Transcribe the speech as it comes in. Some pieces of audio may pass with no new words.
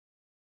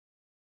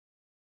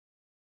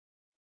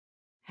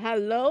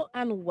Hello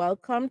and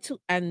welcome to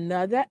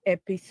another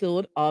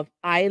episode of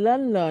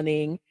Island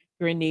Learning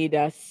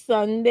Grenada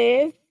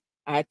Sundays.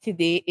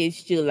 Today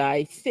is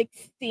July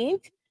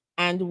 16th,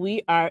 and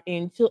we are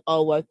into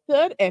our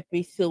third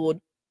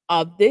episode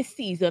of this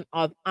season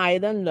of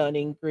Island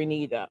Learning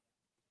Grenada.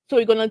 So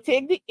we're going to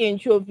take the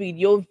intro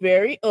video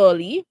very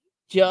early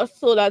just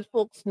so that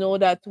folks know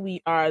that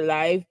we are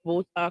live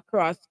both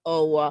across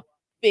our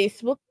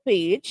Facebook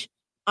page,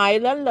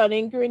 Island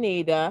Learning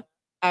Grenada,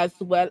 as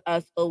well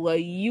as our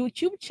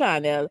YouTube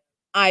channel,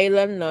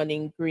 Island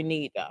Learning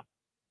Grenada.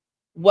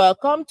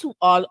 Welcome to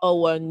all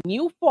our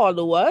new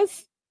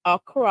followers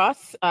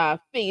across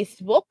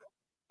Facebook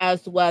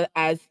as well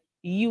as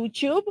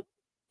YouTube.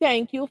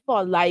 Thank you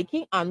for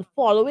liking and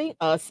following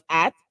us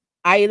at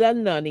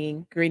Island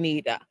Learning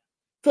Grenada.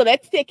 So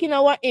let's take in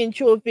our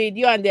intro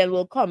video and then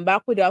we'll come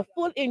back with a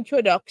full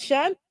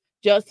introduction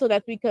just so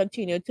that we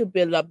continue to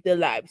build up the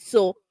live.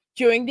 So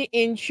during the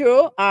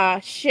intro,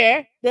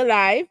 share the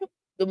live.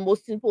 The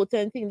most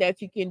important thing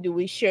that you can do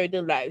is share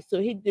the live.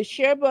 So hit the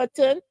share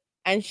button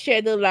and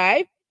share the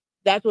live.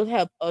 That will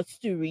help us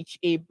to reach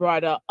a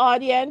broader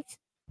audience,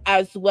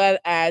 as well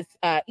as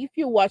if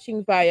you're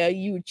watching via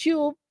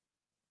YouTube,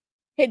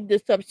 hit the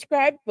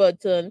subscribe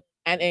button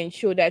and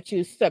ensure that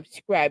you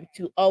subscribe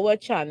to our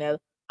channel,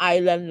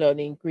 Island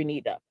Learning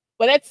Grenada.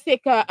 But let's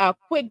take a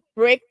quick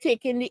break,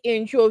 taking the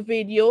intro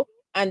video,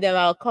 and then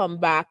I'll come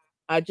back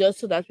just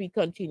so that we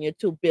continue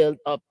to build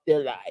up the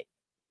live.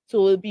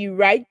 So we'll be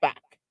right back.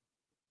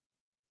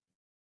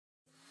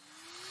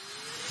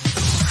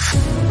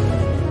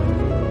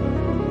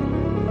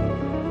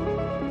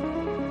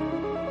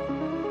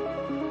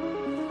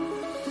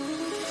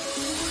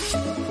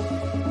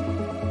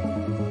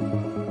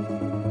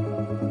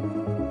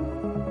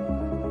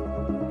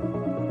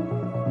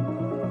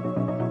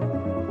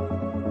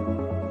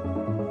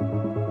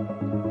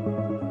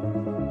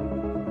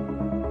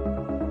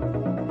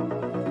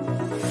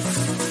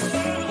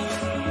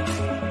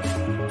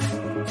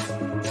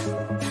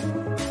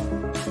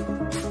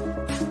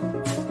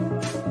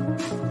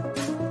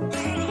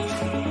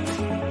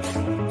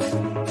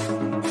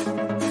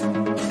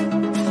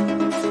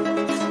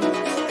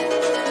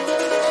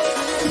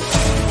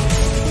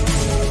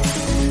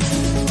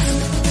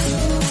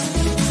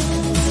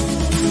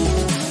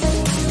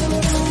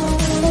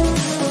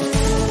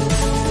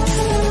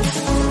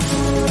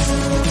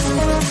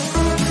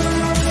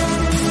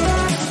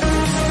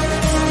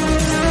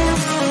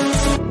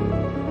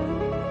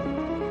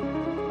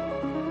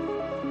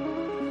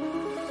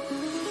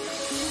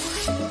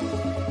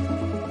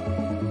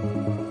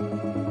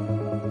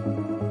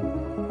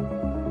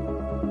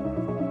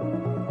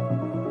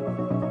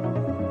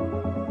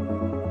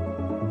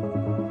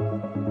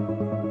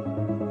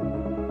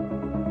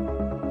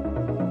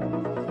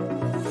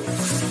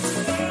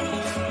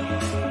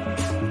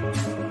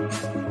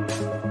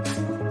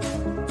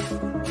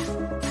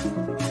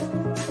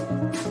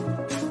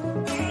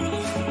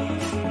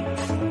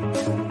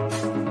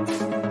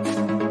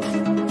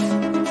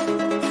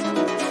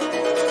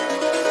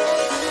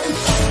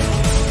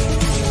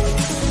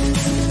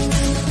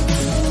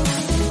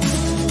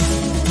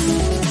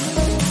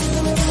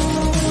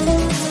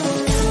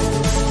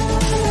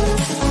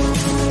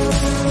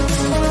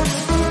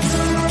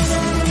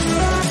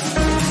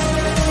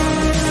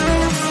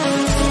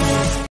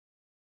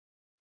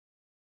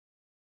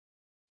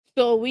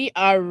 So we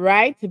are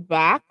right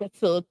back.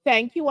 So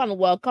thank you and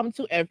welcome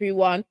to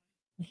everyone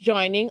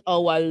joining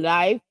our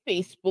live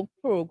Facebook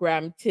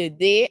program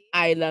today,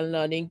 Island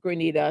Learning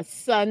Grenada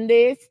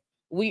Sundays.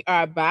 We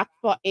are back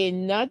for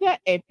another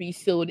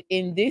episode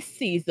in this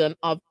season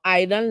of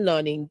Island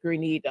Learning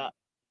Grenada.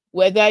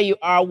 Whether you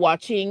are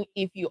watching,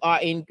 if you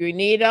are in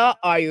Grenada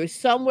or you're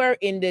somewhere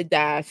in the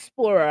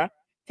diaspora,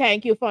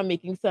 thank you for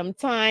making some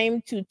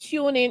time to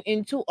tune in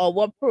into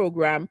our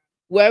program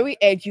where we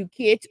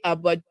educate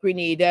about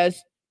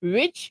Grenada's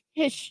rich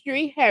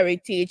history,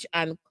 heritage,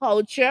 and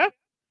culture.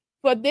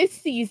 For this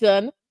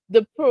season,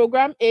 the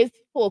program is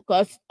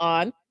focused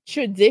on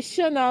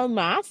traditional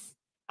mass.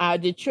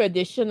 The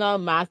traditional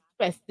mass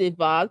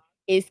festival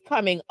is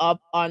coming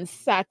up on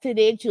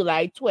Saturday,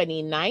 July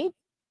 29th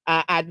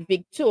at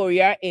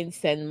Victoria in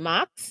St.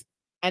 Mark's,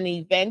 an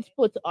event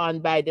put on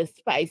by the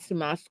Spice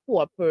Mass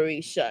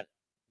Corporation.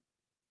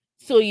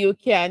 So you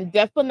can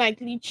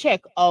definitely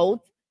check out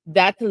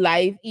that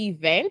live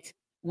event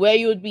where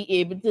you'll be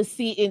able to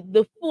see in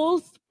the full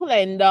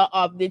splendor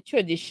of the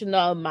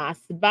traditional mass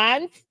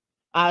bands.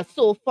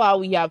 So far,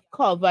 we have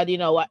covered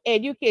in our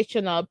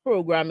educational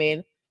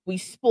programming. We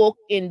spoke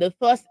in the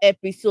first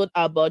episode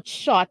about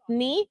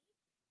shortney,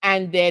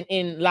 and then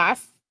in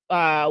last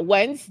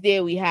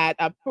Wednesday, we had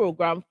a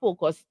program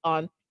focused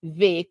on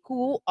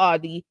Veku or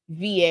the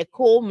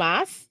Vieco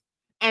Mass.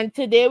 And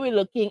today we're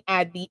looking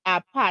at the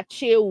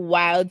Apache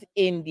Wild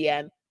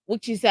Indian,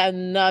 which is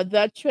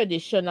another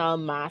traditional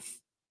mass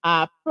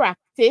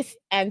practiced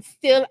and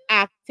still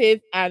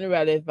active and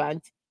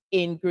relevant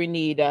in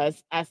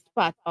Grenada's as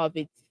part of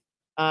its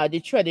the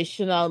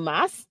traditional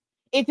mass.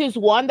 It is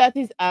one that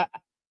is,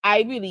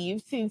 I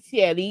believe,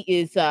 sincerely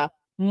is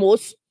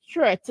most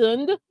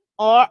threatened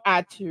or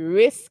at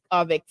risk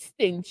of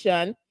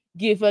extinction,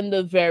 given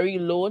the very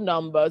low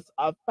numbers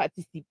of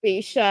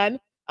participation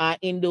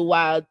in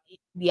the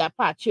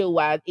Apache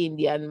Wild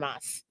Indian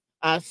mass.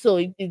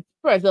 So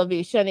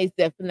preservation is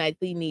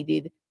definitely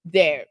needed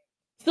there.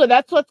 So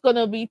that's what's going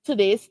to be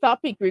today's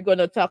topic. We're going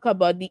to talk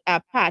about the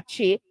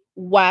Apache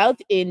Wild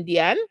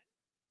Indian.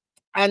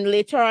 And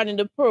later on in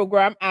the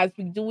program, as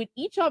we do with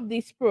each of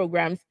these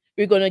programs,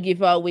 we're going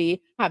to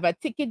have a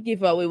ticket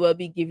giveaway. We'll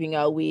be giving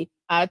away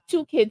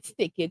 2 kids'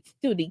 tickets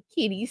to the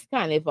Kiddies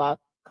Carnival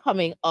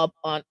coming up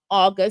on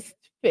August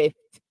 5th.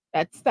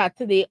 That's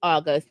Saturday,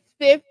 August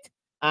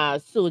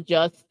 5th. So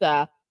just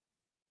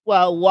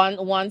well,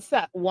 one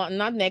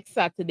not next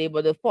Saturday,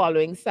 but the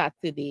following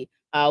Saturday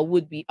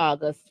would be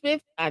August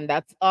 5th, and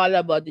that's all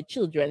about the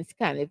Children's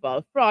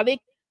Carnival Frolic.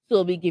 So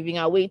we'll be giving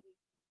away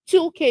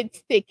 2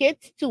 kids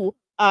tickets to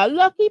a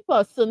lucky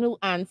person who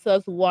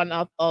answers one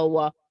of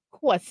our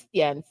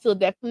questions. So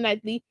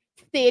definitely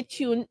stay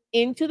tuned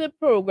into the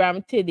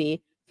program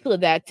today so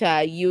that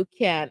you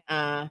can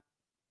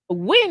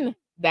win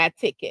that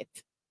ticket.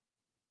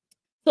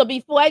 So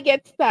before I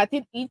get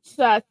started, each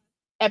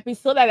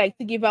episode, I like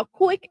to give a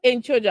quick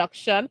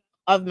introduction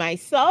of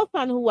myself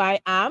and who I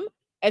am,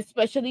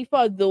 especially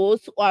for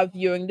those who are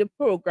viewing the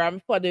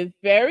program for the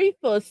very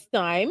first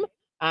time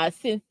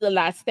since the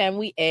last time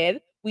we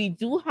aired. We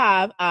do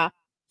have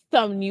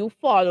some new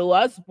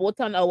followers, both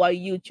on our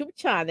YouTube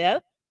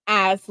channel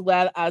as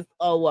well as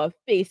our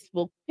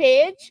Facebook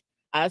page.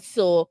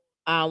 So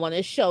I want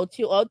to shout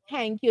you out.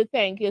 Thank you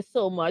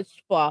so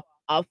much for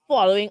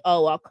following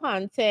our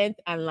content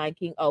and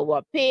liking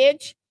our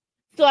page.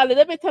 So a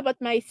little bit about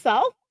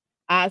myself.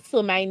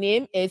 So my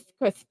name is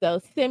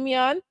Crystal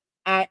Simeon.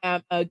 I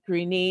am a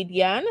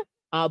Grenadian,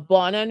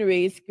 born and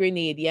raised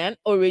Grenadian,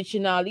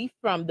 originally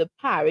from the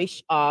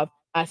parish of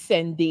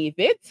St.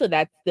 David. So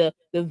that's the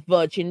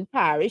Virgin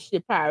Parish, the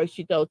parish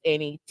without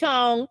any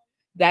tongue,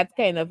 that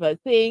kind of a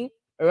thing,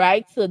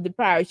 right? So the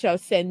parish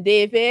of St.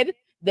 David,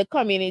 the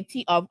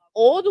community of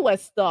Old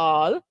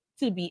Westall,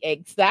 to be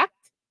exact,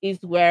 is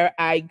where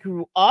I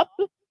grew up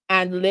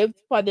and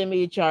lived for the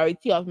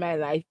majority of my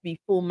life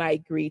before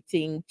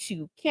migrating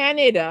to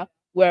Canada,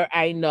 where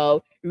I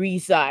now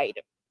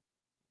reside.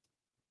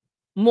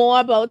 More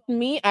about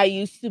me, I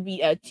used to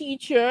be a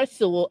teacher,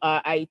 so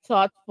I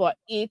taught for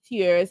 8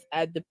 years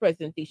at the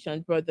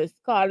Presentation Brothers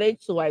College.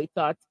 So I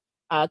taught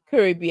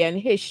Caribbean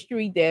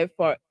history there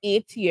for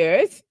 8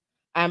 years.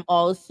 I'm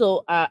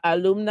also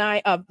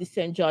alumni of the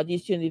St.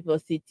 George's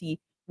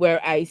University,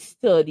 where I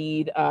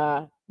studied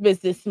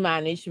business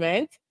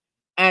management.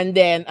 And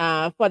then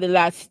for the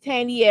last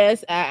 10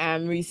 years, I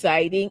am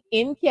residing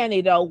in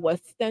Canada,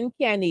 Western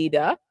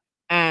Canada,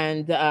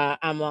 and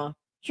I'm a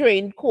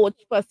trained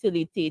coach,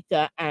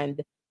 facilitator,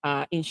 and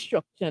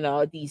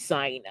instructional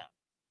designer.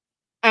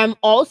 I'm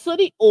also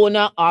the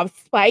owner of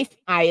Spice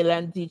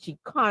Island Digi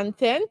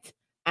Content,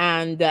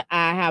 and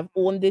I have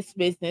owned this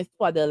business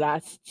for the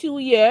last 2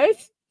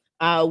 years.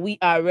 We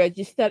are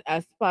registered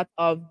as part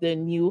of the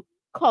new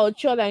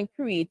cultural and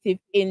creative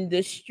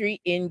industry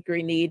in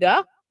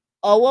Grenada.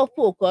 Our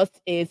focus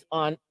is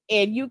on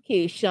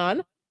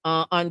education,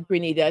 on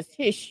Grenada's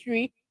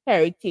history,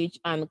 heritage,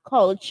 and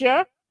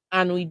culture,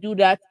 and we do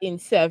that in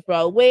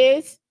several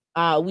ways.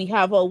 We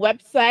have a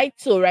website,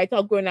 so right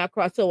now going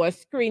across our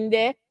screen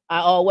there,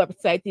 our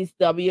website is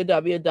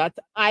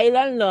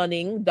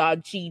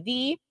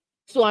www.islandlearning.gd.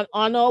 So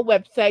on our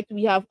website,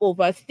 we have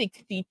over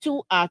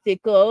 62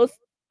 articles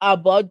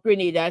about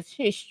Grenada's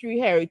history,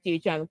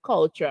 heritage, and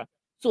culture.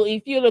 So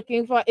if you're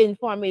looking for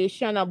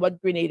information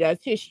about Grenada's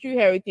history,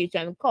 heritage,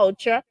 and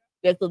culture,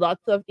 there's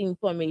lots of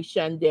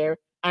information there,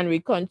 and we're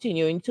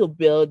continuing to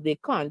build the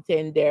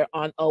content there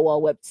on our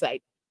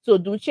website. So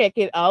do check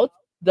it out,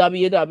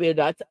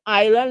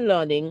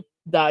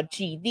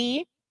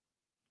 www.islandlearning.gd.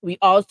 We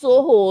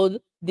also hold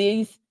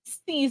these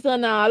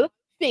seasonal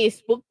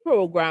Facebook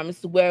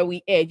programs where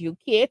we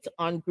educate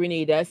on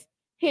Grenada's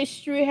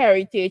history,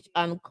 heritage,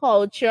 and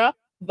culture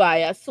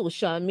via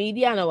social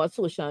media and our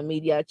social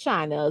media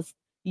channels,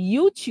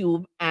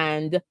 YouTube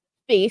and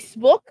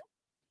Facebook.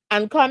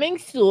 And coming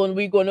soon,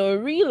 we're going to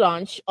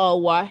relaunch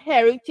our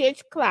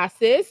heritage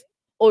classes.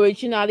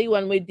 Originally,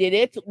 when we did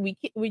it, we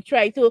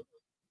tried to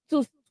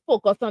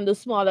focus on the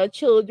smaller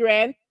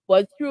children,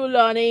 but through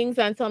learnings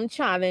and some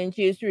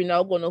challenges, we're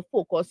now going to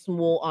focus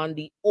more on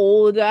the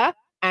older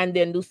and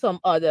then do some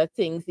other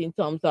things in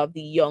terms of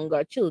the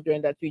younger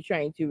children that we're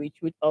trying to reach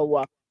with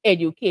our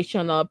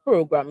educational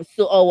programs.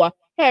 So our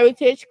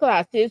heritage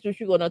classes, which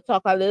we're going to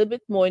talk a little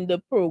bit more in the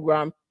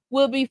program,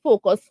 will be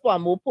focused for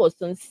more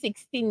persons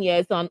 16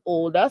 years and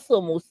older, so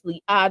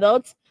mostly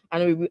adults,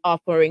 and we'll be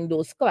offering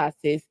those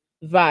classes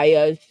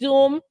via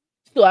Zoom.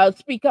 So I'll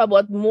speak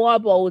about more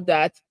about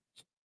that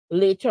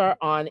later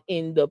on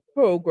in the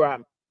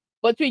program.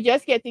 But we're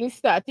just getting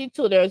started,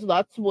 so there's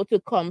lots more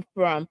to come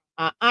from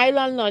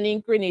Island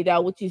Learning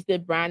Grenada, which is the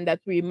brand that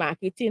we're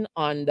marketing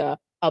under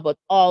about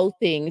all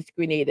things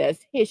Grenada's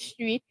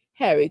history,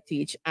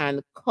 heritage,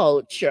 and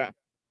culture.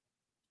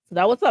 So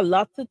that was a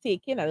lot to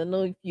take in. I don't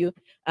know if you,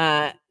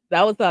 uh,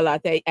 that was a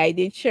lot. I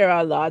did share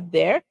a lot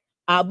there.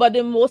 But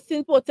the most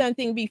important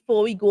thing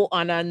before we go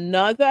on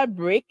another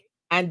break,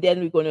 and then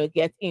we're going to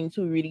get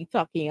into really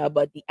talking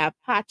about the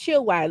Apache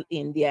Wild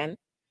Indian.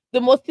 The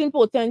most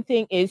important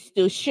thing is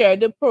to share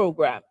the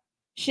program.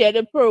 Share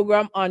the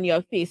program on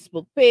your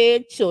Facebook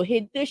page. So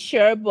hit the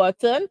share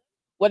button.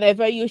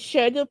 Whenever you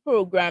share the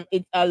program,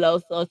 it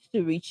allows us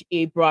to reach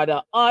a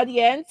broader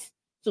audience.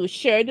 So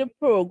share the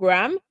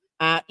program.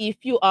 If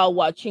you are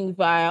watching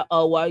via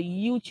our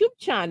YouTube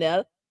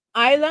channel,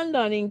 Island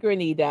Learning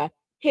Grenada,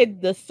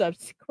 hit the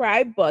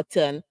subscribe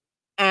button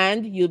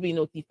and you'll be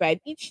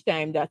notified each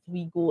time that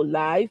we go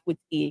live with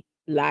a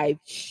live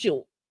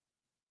show.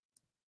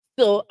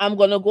 So I'm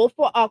going to go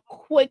for a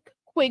quick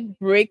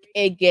break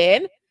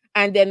again.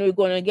 And then we're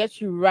going to get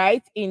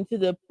right into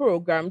the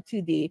program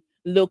today,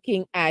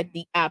 looking at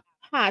the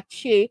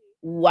Apache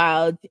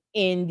Wild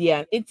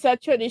Indian. It's a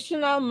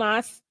traditional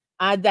mask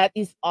that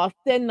is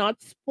often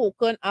not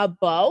spoken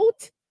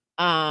about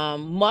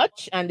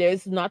much, and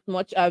there's not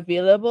much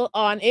available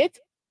on it.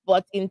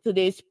 But in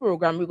today's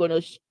program, we're going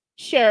to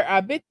share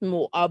a bit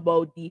more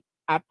about the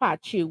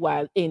Apache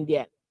Wild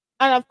Indian.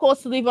 And of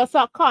course, leave us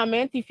a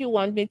comment if you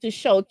want me to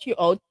shout you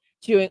out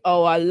during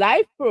our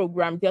live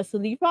program. Just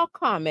leave a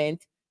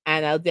comment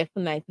and I'll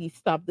definitely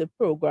stop the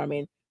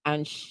programming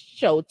and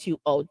shout you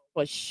out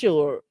for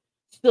sure.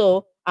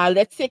 So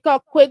let's take a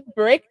quick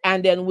break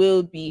and then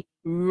we'll be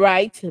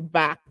right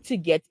back to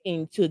get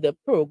into the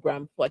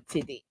program for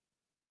today.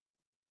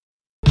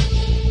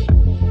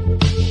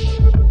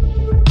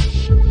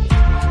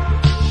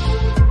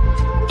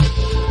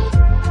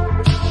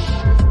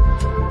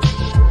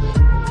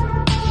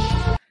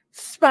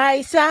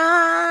 Spice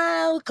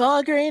out,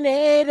 call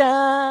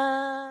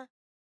Grenada.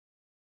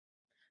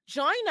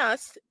 Join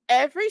us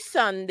every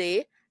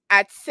Sunday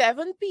at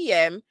 7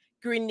 p.m.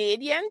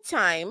 Grenadian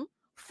time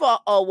for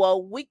our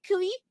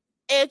weekly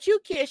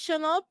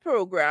educational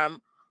program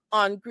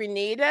on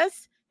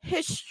Grenada's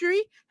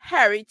history,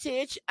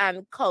 heritage,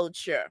 and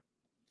culture.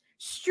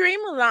 Stream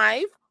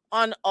live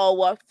on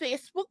our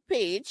Facebook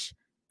page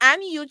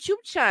and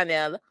YouTube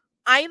channel,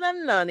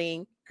 Island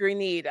Learning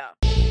Grenada.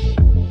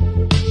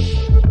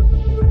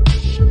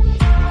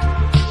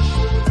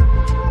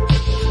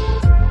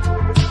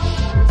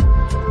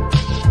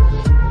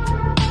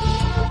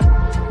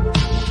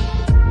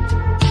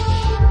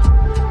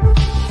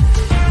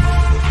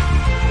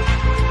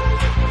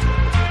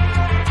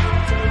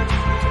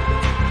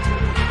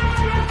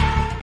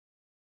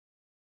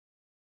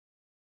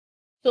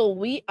 So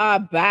we are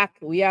back.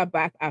 We are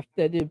back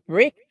after the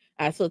break.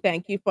 So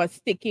thank you for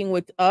sticking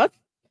with us.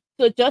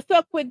 So just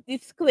a quick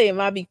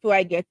disclaimer before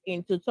I get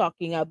into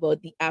talking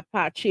about the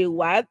Apache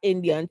Wild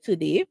Indian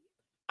today.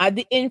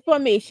 The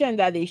information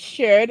that is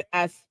shared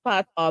as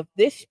part of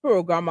this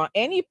program or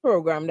any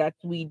program that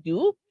we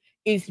do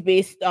is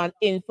based on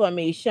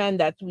information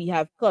that we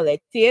have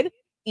collected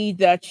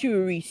either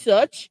through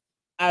research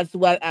as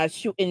well as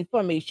through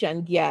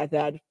information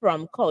gathered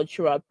from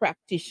cultural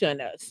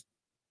practitioners.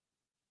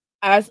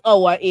 As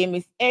our aim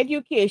is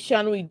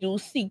education, we do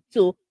seek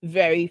to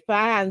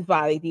verify and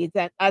validate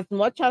that as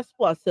much as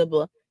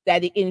possible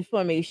that the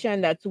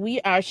information that we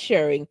are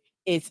sharing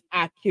is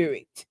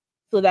accurate.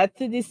 So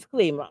that's a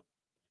disclaimer.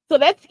 So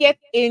let's get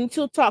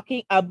into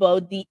talking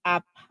about the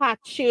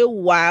Apache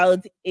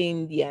Wild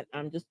Indian.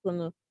 I'm just going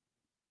to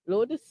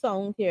load the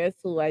sound here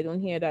so I don't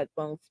hear that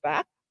bounce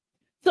back.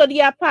 So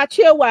the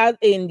Apache Wild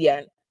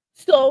Indian.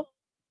 So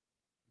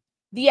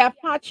the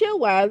Apache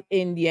Wild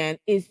Indian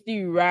is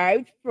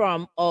derived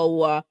from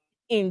our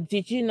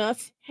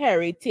indigenous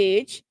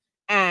heritage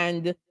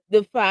and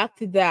the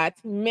fact that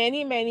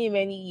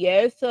many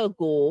years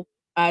ago,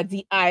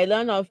 the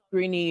island of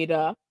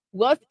Grenada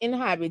was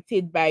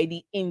inhabited by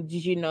the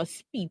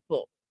indigenous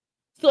people.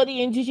 So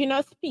the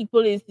indigenous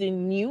people is the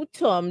new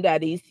term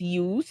that is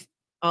used.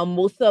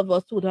 Most of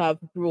us would have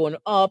grown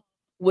up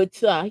with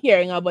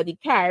hearing about the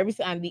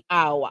Caribs and the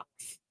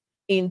Awaks.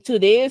 In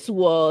today's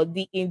world,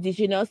 the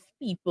indigenous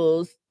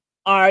peoples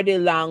are the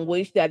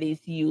language that is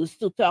used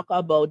to talk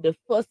about the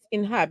first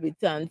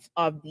inhabitants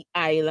of the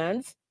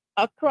islands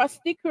across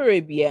the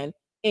Caribbean,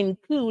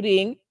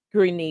 including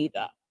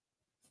Grenada.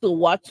 So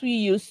what we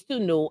used to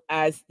know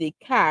as the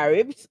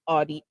Caribs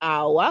or the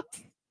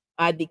Awaks,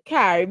 the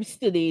Caribs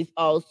today is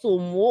also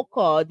more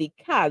called the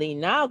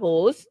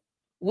Kalinagos,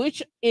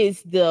 which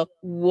is the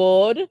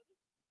word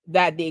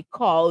that they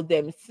call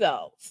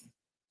themselves.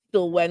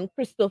 So when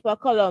Christopher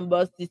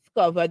Columbus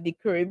discovered the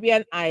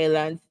Caribbean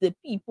islands, the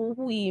people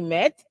who he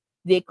met,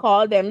 they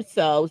call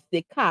themselves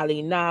the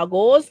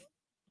Kalinagos.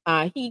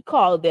 He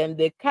called them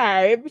the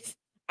Caribs.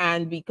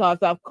 And because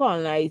of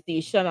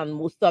colonization and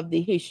most of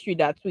the history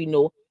that we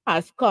know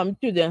has come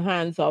to the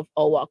hands of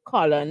our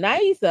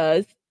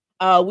colonizers,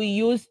 we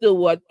use the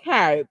word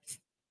Caribs.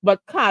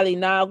 But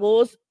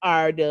Kalinagos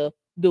are the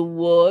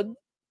word,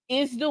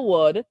 is the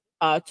word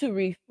to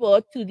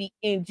refer to the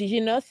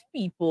indigenous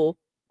people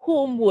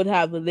whom would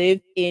have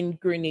lived in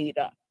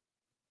Grenada.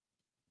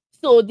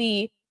 So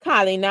the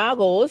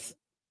Kalinagos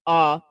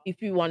or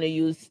if you want to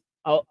use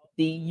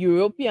the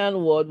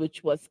European word,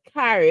 which was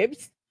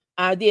Caribs,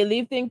 they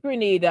lived in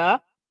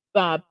Grenada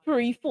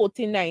pre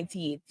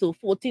 1498. So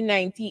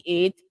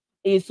 1498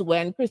 is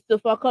when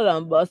Christopher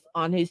Columbus,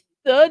 on his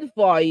third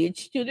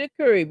voyage to the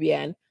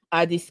Caribbean,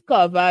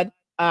 discovered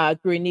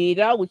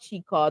Grenada, which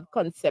he called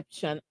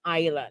Conception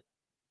Island.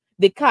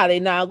 The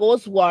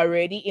Kalinagos were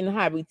already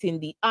inhabiting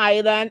the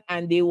island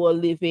and they were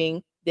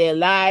living their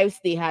lives.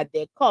 They had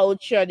their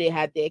culture, they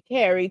had their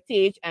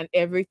heritage, and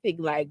everything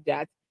like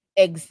that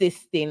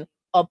existing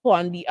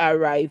upon the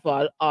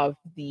arrival of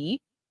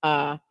the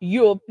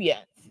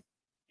Europeans.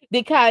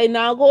 The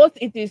Kalinagos,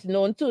 it is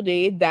known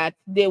today that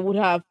they would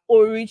have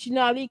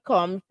originally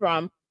come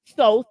from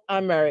South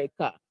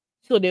America.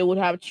 So they would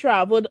have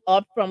traveled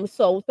up from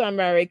South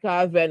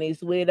America,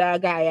 Venezuela,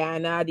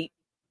 Guyana,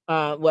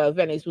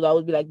 Venezuela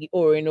would be like the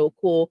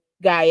Orinoco,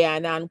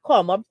 Guyana, and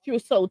come up through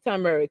South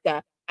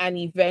America and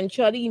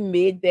eventually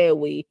made their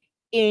way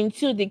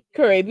into the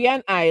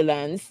Caribbean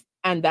islands.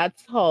 And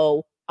that's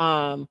how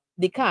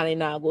the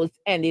Kalinagos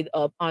ended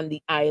up on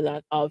the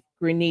island of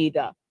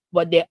Grenada,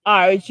 but their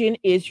origin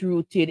is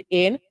rooted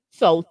in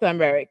South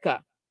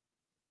America.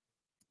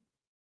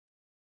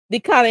 The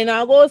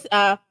Kalinagos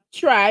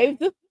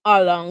thrived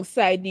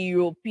alongside the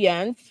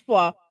Europeans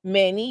for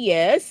many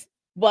years,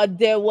 but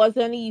there was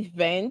an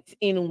event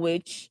in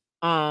which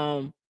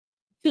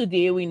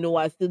today we know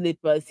as the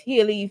Lippers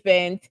Hill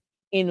event,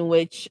 in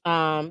which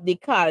the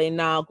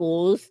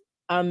Kalinagos,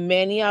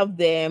 many of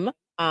them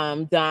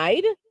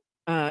died.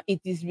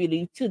 It is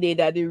believed today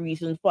that the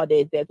reason for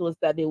their death was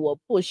that they were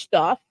pushed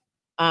off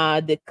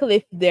the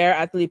cliff there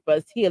at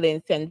Lippers Hill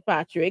in St.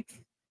 Patrick's.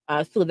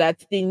 So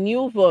that's the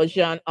new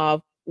version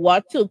of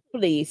what took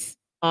place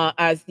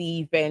as the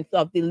events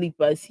of the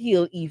Lippers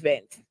Hill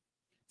event.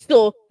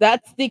 So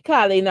that's the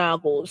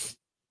Kalinagos.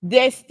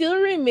 There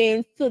still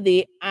remains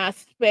today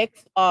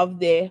aspects of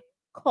their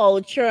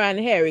culture and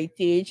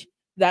heritage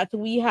that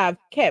we have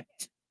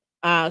kept.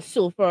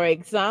 So, for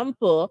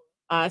example,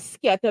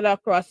 scattered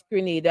across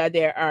Grenada,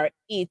 there are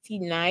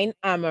 89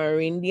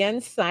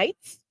 Amerindian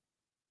sites.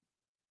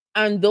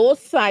 And those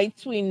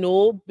sites we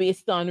know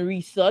based on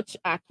research,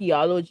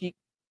 archaeology,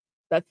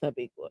 that's a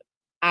big word,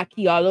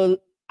 archaeolo-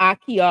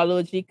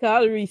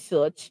 archaeological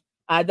research,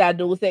 that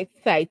those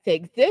sites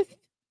exist.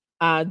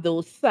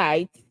 Those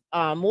sites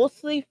are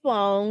mostly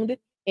found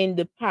in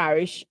the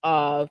parish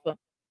of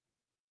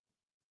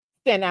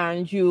St.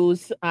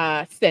 Andrews,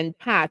 St.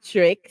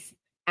 Patrick's,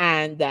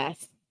 and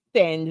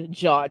St.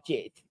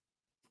 George's.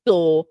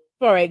 So,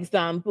 for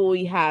example,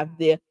 we have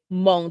the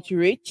Mount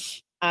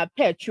Rich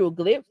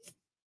petroglyphs.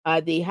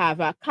 They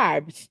have a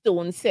Carib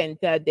stone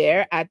center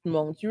there at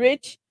Mount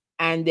Rich,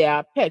 and there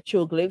are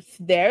petroglyphs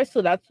there.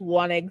 So that's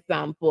one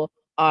example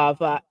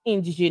of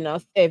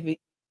indigenous existence.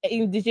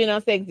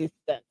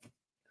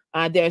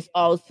 There's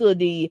also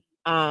the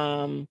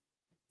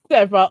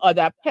several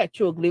other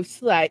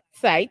petroglyph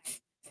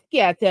sites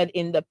scattered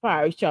in the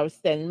parish of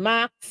St.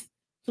 Mark's.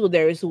 So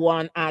there's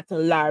one at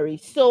Larry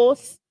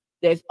Source.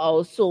 There's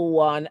also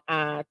one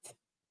at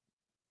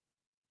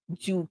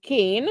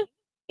Duquesne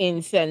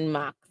in St.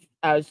 Mark's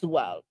as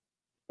well,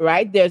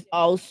 right? There's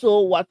also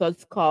what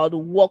was called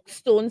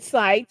workstone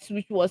sites,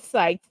 which was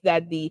sites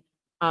that the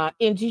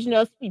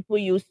indigenous people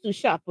used to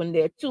sharpen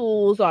their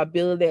tools or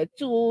build their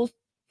tools.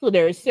 So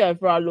there are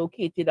several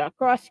located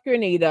across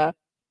Grenada,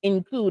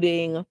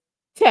 including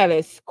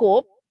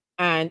Telescope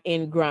and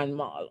in Grand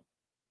Mall.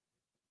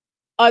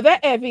 Other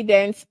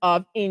evidence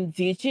of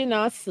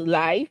indigenous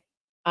life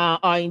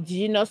or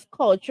indigenous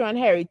culture and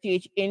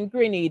heritage in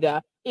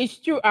Grenada is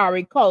through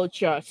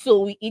agriculture.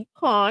 So we eat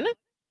corn.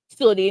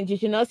 So the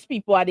indigenous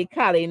people are the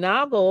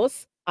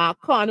Kalinagos.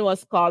 Corn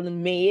was called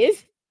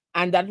maize,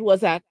 and that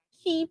was a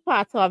key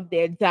part of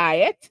their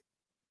diet,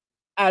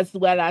 as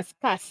well as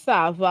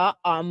cassava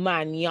or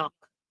manioc,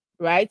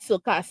 right? So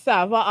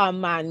cassava or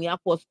manioc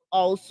was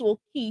also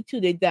key to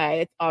the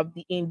diet of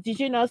the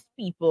indigenous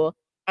people,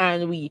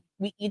 and we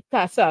eat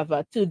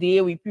cassava.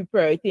 Today we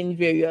prepare it in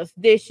various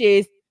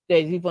dishes.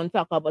 There's even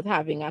talk about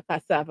having a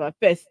cassava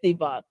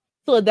festival.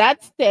 So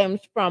that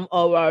stems from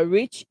our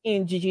rich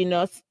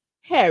indigenous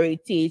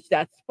heritage.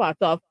 That's part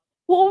of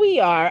who we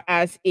are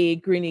as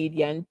a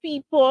Grenadian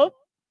people.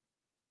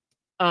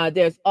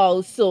 There's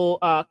also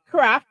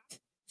craft.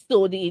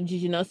 So the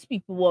indigenous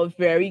people were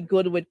very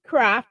good with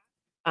craft.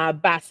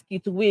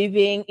 Basket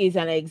weaving is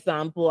an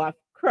example of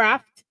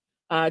craft,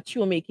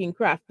 through making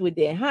craft with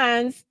their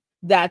hands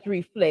that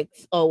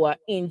reflects our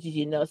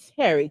indigenous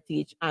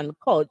heritage and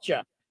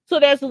culture. So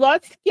there's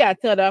lots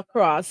scattered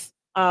across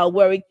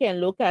where we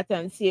can look at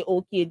and say,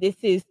 okay,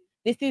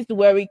 this is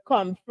where we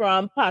come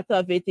from. Part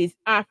of it is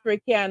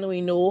African.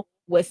 We know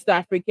West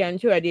African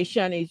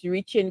tradition is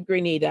rich in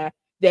Grenada.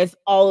 There's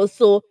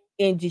also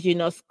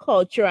indigenous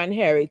culture and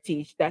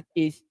heritage that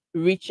is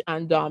rich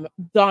and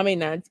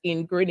dominant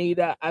in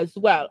Grenada as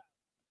well.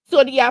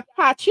 So the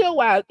Apache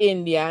Wild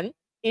Indian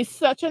is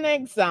such an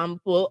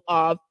example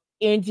of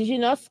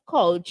indigenous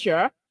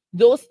culture,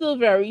 though still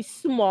very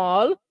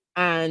small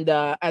and,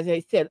 as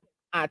I said,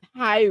 at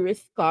high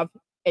risk of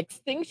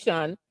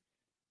extinction,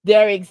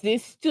 there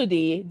exists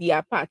today the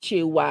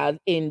Apache Wild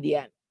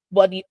Indian,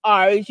 but the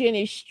origin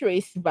is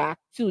traced back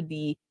to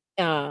the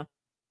uh,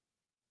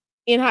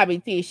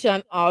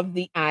 inhabitation of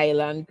the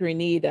island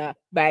Grenada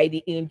by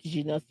the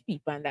indigenous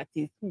people, and that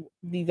is who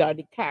these are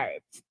the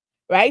Caribs,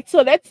 right?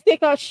 So let's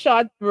take a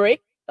short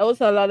break. That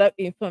was a lot of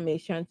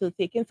information to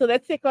take in. So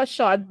let's take a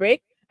short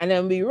break and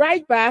then we'll be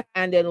right back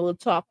and then we'll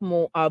talk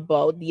more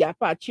about the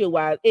Apache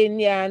Wild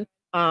Indian,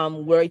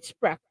 where it's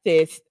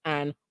practiced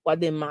and what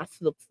the mass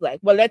looks like.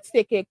 But let's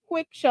take a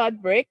quick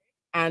short break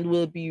and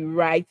we'll be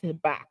right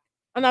back.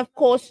 And of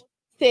course,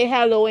 say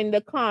hello in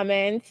the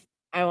comments.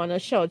 I want to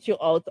shout you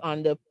out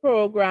on the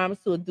program.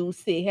 So do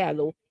say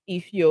hello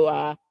if you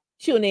are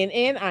tuning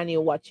in and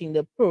you're watching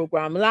the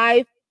program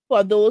live.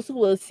 For those who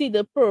will see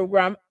the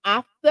program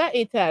after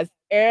it has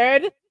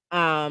aired,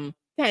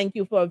 thank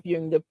you for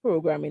viewing the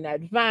program in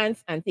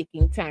advance and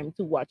taking time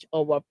to watch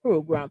our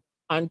program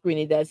on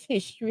Grenada's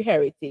history,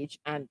 heritage,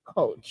 and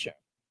culture.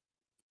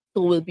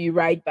 So we'll be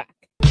right back.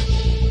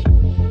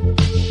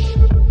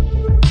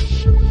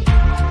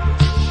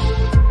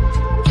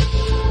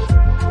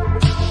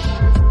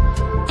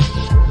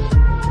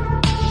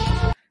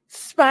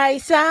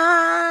 Spice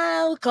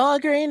out, call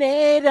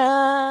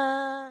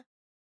Grenada.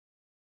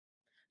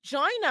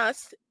 Join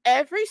us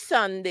every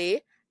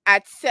Sunday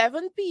at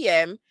 7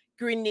 p.m.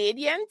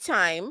 Grenadian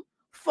time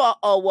for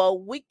our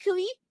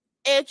weekly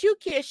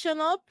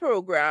educational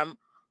program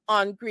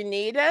on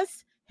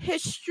Grenada's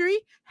history,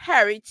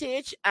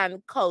 heritage,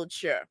 and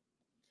culture.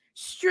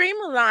 Stream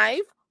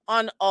live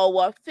on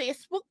our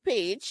Facebook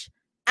page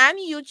and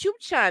YouTube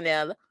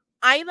channel,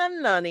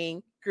 Island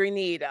Learning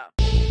Grenada.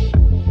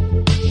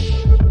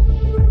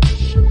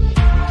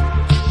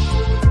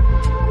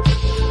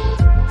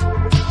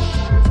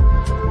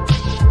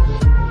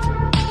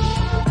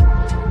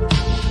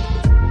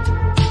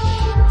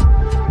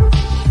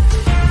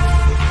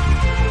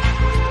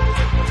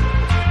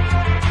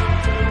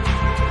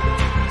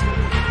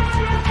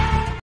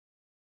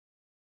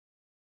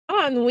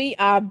 And we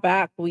are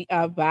back. We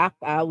are back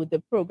with the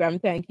program.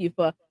 Thank you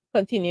for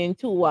continuing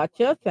to watch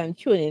us and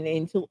tuning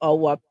into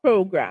our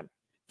program.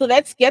 So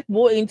let's get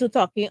more into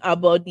talking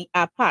about the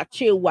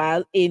Apache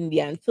Wild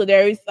Indian. So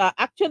there is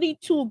actually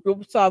two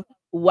groups of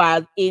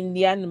Wild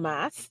Indian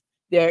mass.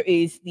 There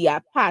is the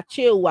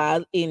Apache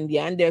Wild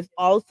Indian. There's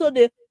also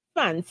the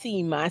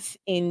Fancy Mass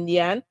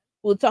Indian.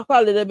 We'll talk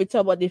a little bit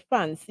about the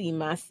Fancy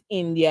Mass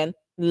Indian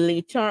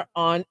later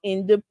on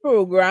in the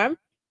program.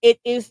 It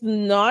is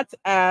not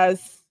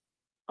as,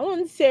 I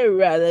wouldn't say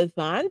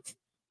relevant,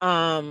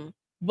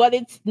 but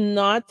it's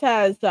not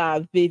as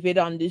vivid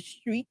on the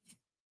streets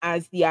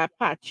as the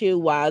Apache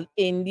Wild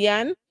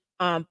Indian.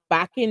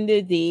 Back in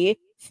the day,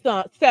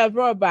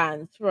 several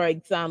bands, for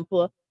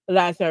example,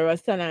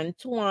 Lazarus and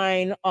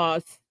Antoine or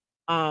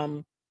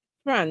um,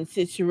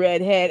 Francis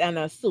Redhead and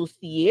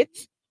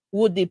Associates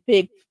would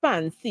depict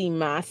fancy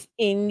mass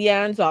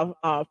Indians or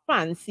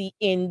fancy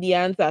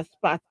Indians as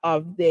part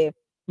of the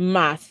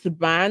mass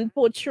band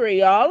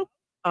portrayal.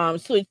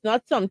 So it's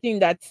not something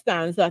that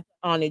stands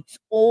on its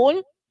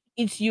own.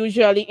 It's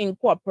usually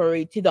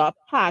incorporated or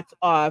part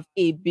of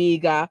a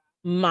bigger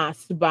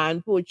mass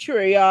band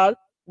portrayal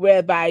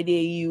whereby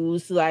they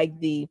use like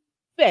the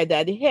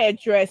feathered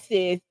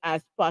headdresses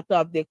as part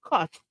of the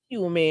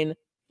costuming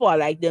for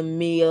like the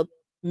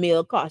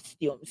male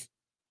costumes.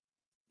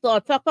 So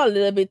I'll talk a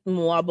little bit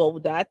more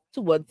about that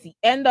towards the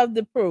end of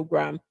the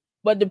program,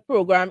 but the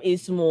program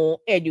is more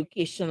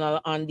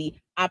educational on the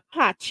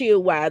Apache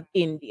Wild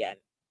Indian.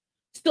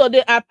 So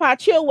the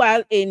Apache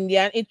Wild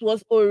Indian, it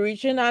was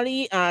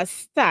originally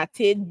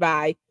started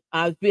by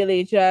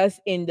villagers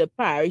in the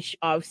parish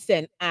of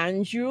St.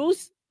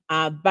 Andrews.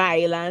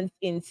 Bylands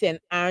in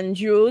St.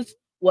 Andrews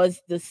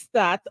was the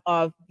start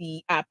of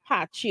the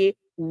Apache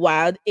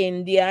Wild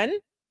Indian.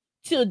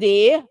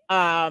 Today,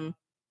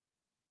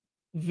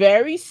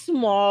 very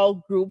small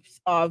groups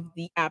of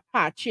the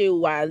Apache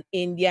Wild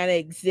Indian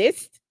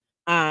exist.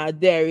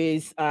 There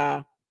is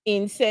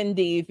in St.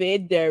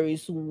 David, there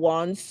is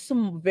one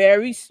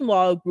very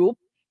small group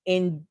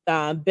in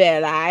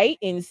Belai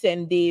in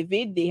St.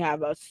 David. They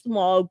have a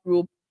small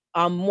group,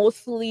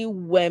 mostly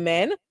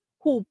women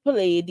who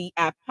play the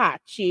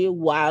Apache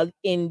Wild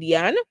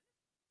Indian.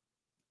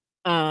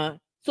 So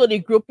the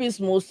group is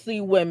mostly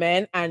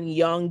women and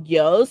young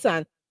girls,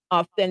 and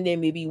often there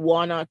may be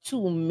one or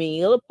two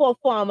male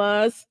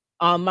performers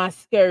or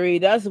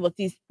masqueraders, but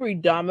it's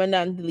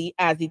predominantly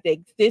as it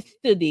exists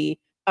today,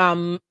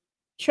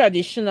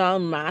 traditional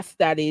mass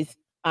that is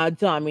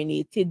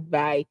dominated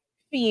by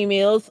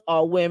females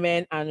or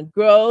women and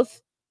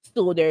girls.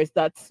 So there's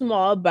that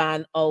small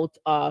band out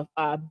of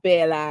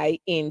Belai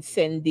in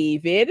St.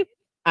 David.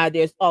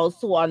 There's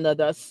also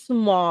another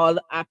small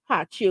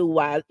Apache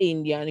Wild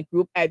Indian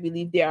group. I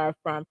believe they are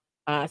from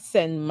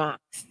St.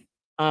 Mark's.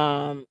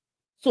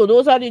 So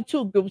those are the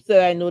two groups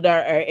that I know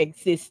that are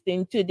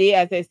existing today.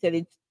 As I said,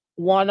 it's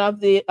one of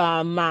the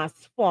mass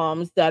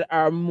forms that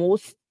are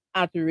most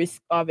at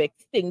risk of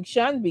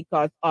extinction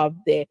because of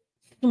the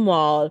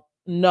small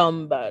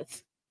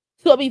numbers.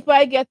 So before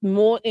I get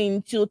more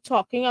into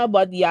talking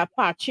about the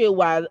Apache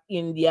Wild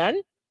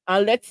Indian,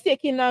 let's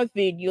take in a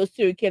video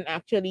so you can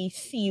actually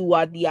see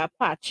what the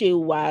Apache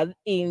Wild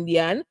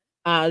Indian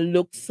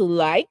looks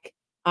like.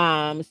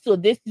 So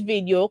this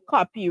video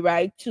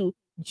copyright to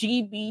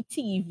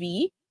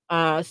GBTV.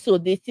 So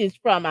this is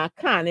from a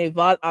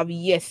carnival of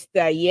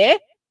yesteryear.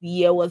 The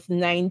year was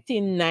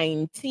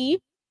 1990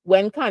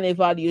 when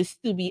carnival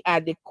used to be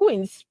at the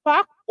Queen's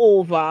Park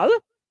Oval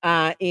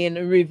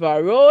in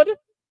River Road.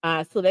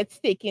 So let's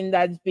take in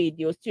that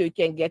video so you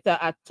can get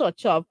a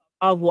touch of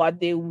what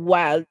the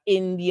wild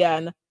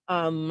Indian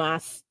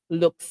mask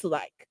looks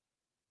like.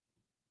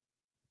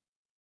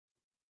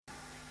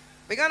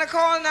 We're going to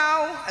call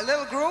now a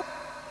little group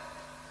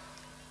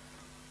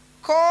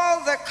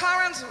called the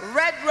Current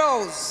Red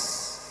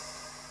Rose.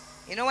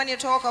 You know, when you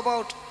talk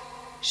about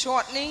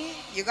shortening,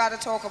 you got to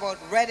talk about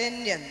Red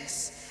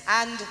Indians.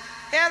 And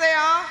here they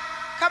are,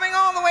 coming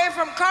all the way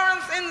from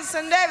Corinth in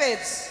St.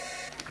 David's.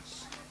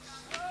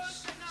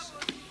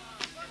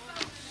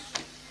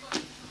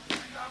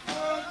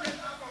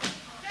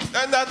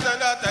 Tenda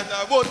botina,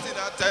 tenda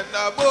botina.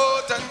 Tenda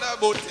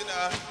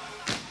botina.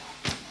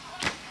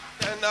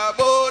 Tenda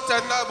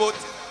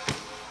botina.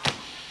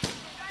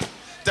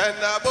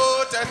 Tenda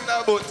botina. Tenda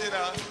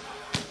botina.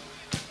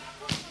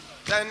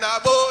 Tenda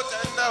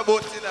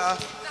botina.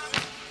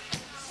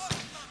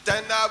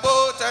 Tenda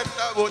botina.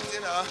 Tenda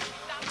botina.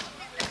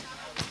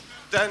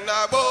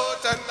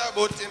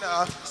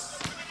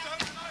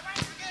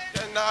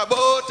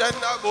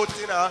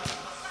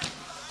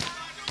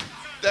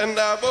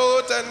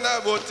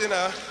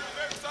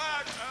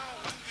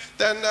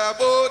 Tenda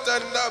botina.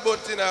 Tenda botina. Tenda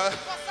botina. Tenda botina.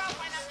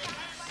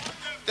 Tenda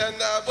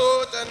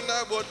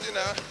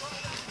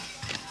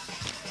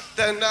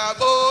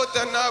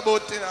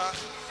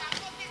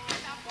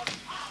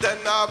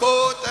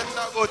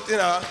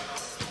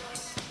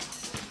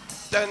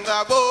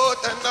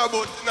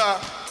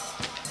botina.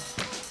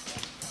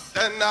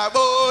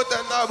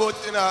 Tenda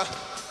botina.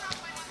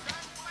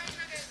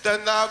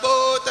 Tenda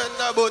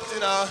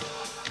botina.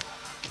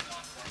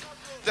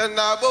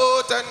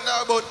 Tenda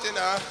botina.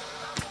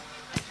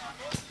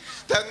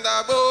 Tenda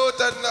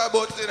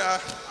botina.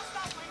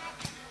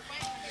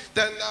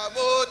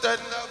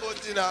 Tenda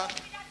botina.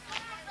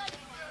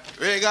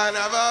 We gonna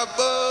have a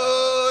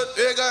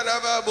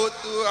boat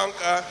to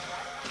anchor.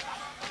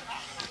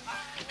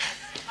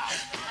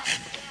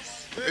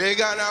 We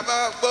gonna have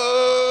a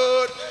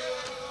boat.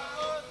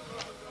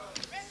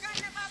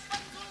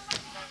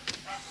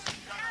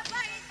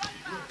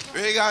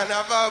 We gonna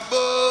have a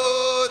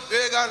boat.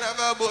 We gonna have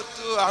a boat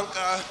to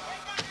anchor.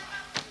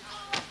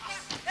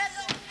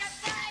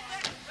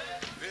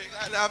 We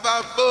gonna have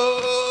a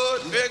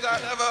boat. We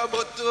gonna have a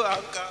boat to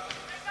anchor.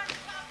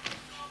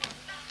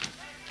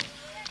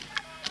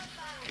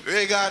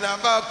 We gonna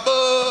have a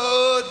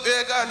boat. We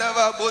gonna have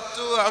a boat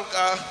to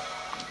anchor.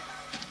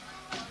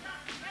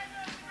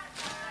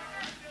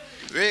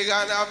 We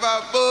gonna have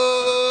a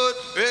boat.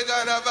 We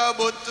gonna have a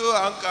boat to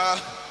anchor.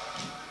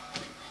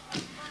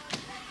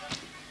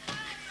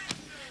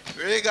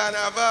 We gonna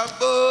have a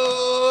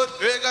boat.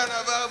 We gonna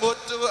have a boat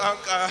to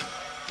anchor.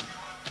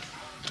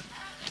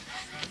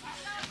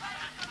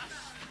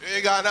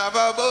 We gonna have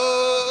a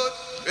boat.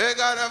 We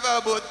gonna have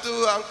a boat to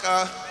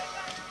anchor.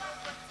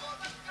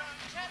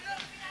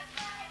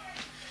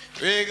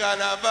 We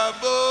gonna have a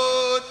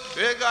boat.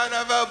 We gonna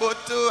have a boat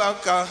to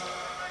anchor.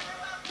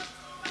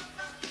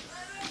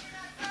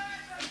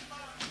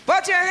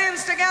 Put your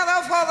hands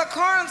together for the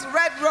Corinth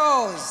Red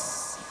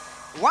Rose.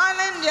 Wild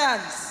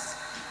Indians.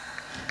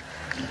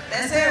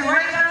 They say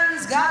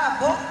Reagan's got a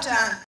boat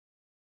on.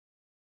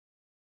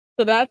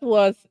 So that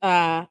was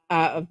a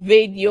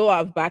video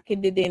of back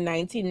in the day,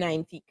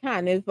 1990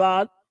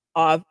 carnival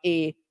of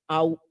a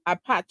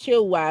Apache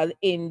Wild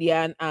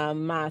Indian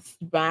mass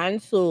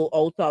band. So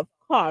out of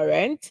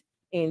Corinth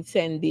in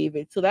St.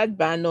 David. So that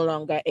band no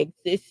longer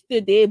exists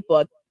today,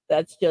 but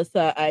that's just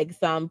an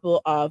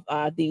example of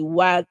the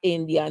Wild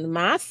Indian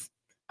mask.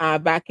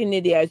 Back in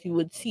the day, as you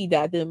would see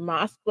that the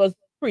mask was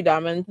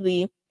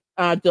predominantly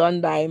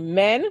done by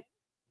men,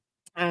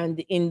 and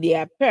in the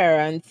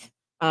appearance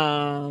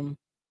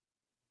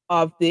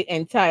of the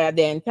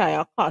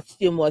entire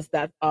costume was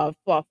that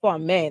for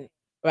men,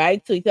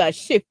 right? So it has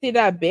shifted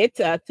a bit.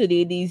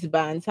 Today, these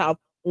bands have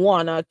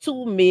one or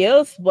two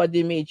males, but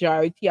the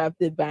majority of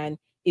the band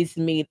is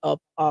made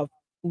up of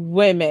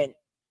women.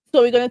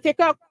 So we're going to take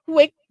a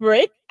quick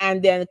break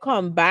and then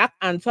come back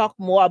and talk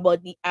more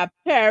about the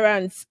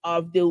appearance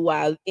of the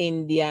Wild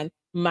Indian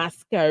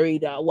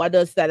masquerader. What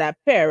does that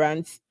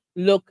appearance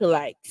look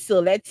like? So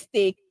let's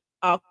take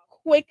a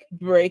quick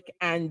break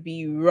and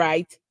be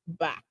right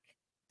back.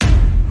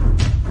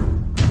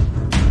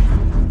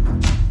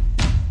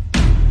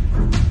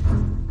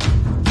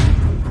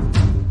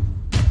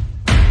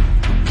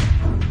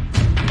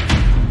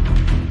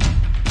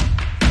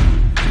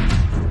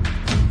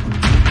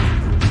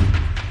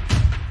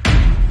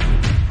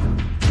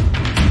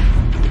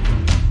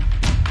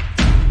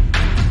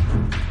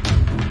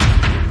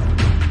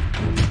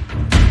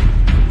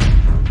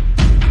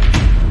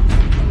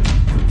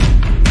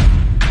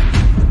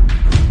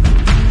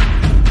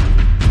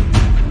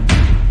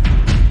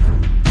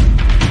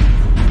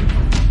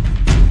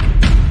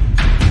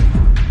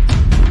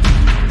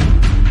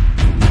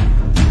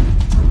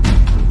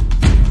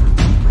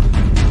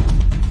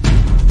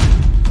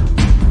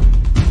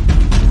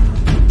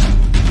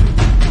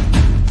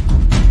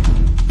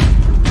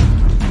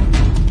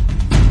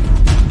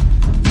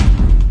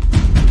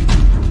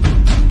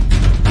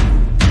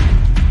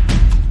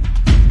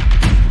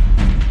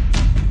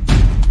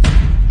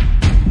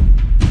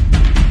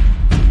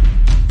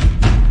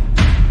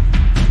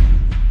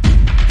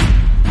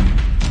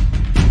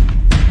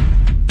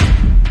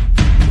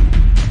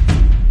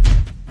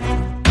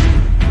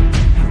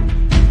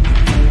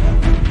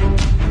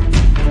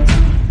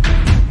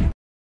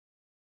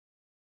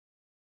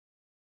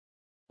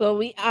 So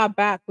we are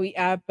back. We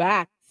are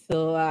back.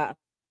 So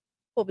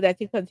hope that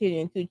you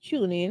continue to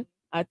tune in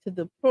to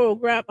the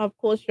program. Of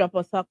course, drop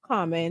us a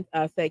comment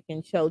so I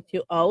can shout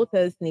you out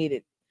as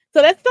needed.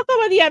 So let's talk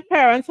about the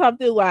appearance of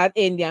the wild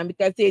Indian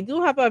because they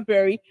do have a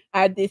very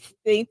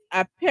distinct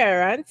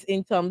appearance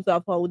in terms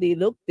of how they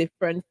look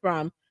different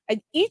from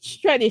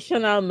each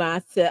traditional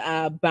mass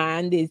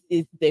band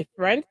is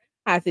different,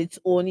 has its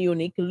own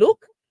unique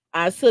look.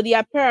 So the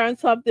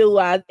appearance of the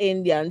wild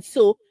Indian.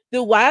 So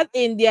the wild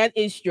Indian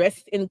is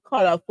dressed in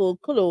colorful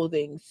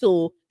clothing.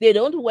 So they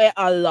don't wear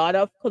a lot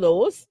of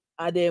clothes.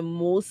 They're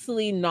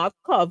mostly not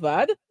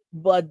covered,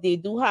 but they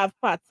do have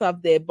parts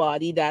of their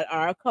body that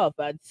are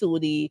covered. So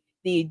they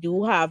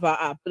do have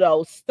a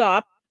blouse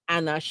top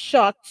and a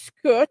short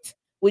skirt,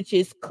 which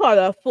is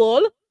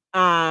colorful.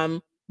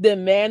 The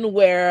men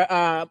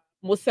wear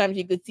most times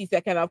you could see some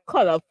kind of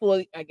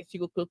colorful, I guess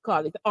you could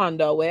call it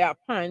underwear,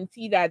 a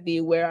panty that they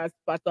wear as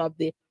part of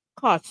the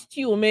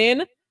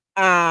costuming.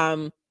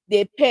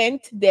 They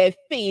paint their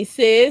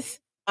faces,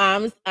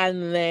 arms,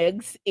 and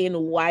legs in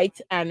white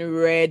and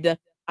red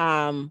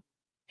um,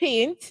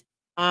 paint.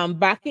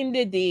 Back in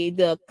the day,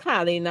 the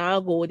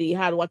Kalinago, they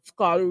had what's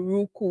called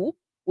ruku,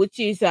 which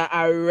is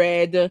a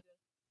red,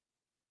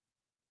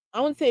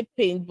 I won't say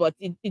paint, but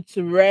it's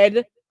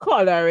red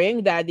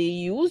coloring that they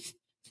use.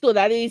 So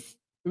that is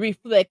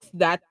reflects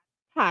that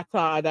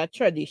pattern, that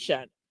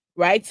tradition,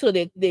 right? So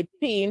they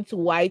paint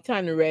white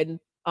and red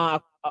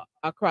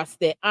across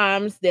their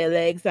arms, their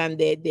legs, and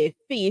their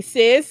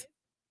faces.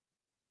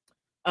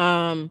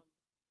 Um,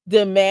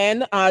 the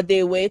men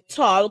they wear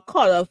tall,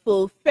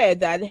 colorful,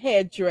 feathered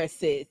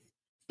headdresses.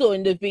 So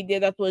in the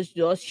video that was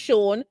just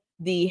shown,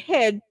 the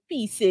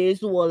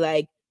headpieces were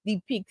like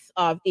depicts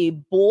of a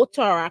boat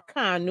or a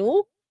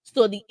canoe.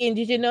 So the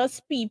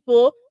indigenous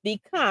people, the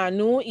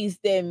canoe is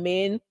their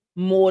main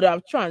mode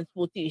of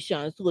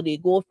transportation. So they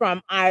go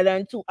from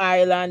island to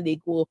island, they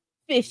go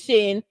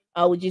fishing,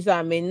 which is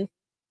our main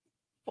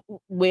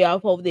way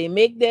of how they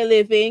make their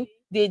living.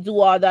 They do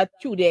all that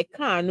through their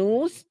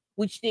canoes,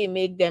 which they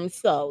make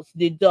themselves.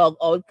 The dug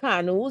out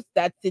canoes,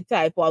 that's the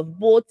type of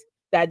boat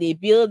that they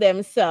build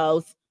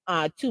themselves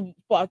to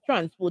for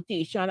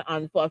transportation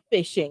and for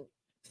fishing.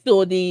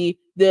 So the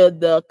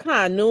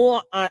canoe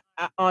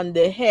on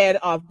the head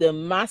of the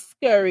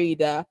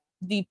masquerader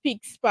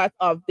depicts part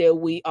of their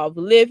way of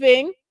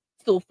living.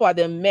 So for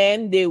the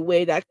men, they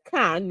wear that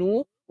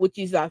canoe, which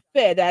is a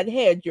feathered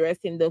headdress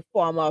in the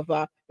form of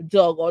a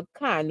dugout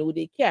canoe.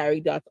 They carry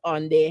that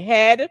on their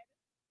head.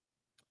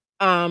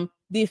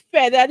 The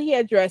feathered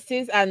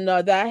headdresses,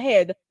 another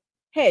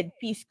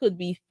headpiece could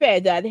be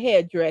feathered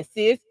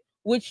headdresses,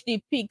 which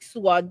depicts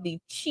what the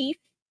chief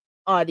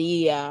of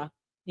the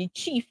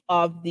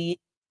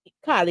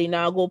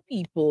Kalinago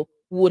people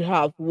would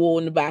have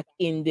worn back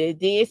in the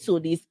day. So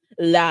these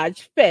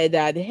large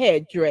feathered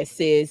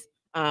headdresses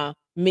are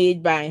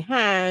made by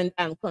hand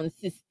and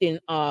consisting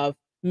of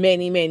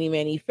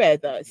many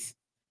feathers.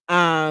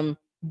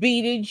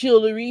 Beaded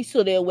jewelry,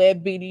 so they wear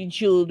beaded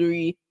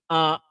jewelry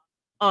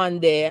on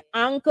their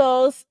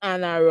ankles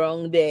and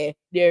around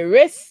their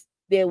wrists.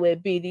 They wear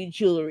beaded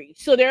jewelry.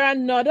 So there are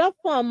another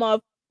form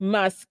of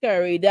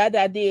masquerade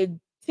that they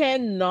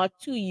tend not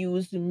to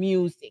use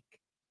music.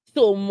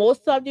 So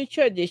most of the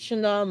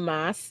traditional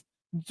masks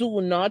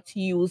do not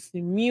use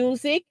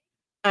music.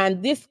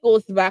 And this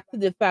goes back to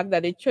the fact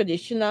that the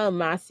traditional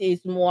mass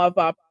is more of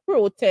a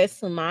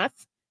protest mass.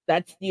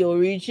 That's the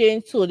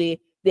origin. So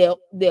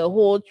their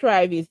whole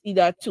tribe is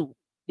either two.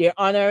 They're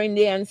honoring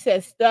their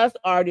ancestors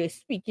or they're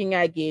speaking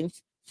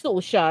against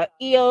social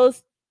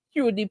ills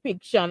through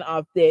depiction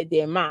of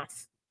their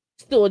mass.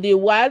 So the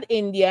wild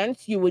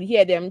Indians, you would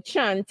hear them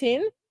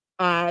chanting.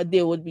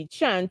 They would be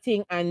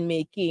chanting and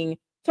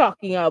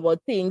talking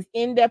about things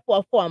in their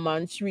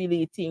performance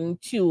relating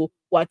to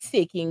what's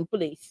taking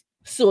place.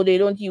 So they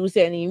don't use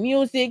any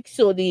music.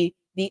 So the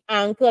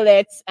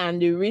anklets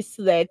and the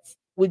wristlets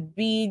with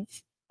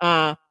beads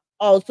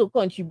also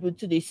contribute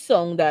to the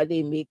song that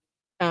they make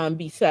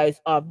besides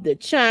of the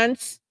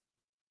chants.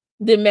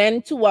 The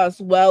men too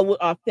as well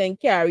would often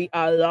carry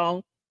a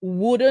long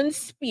wooden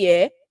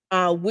spear,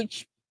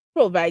 which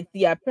provides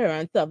the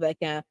appearance of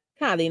like a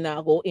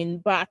Kalinago in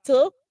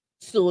battle.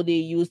 So they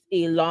use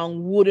a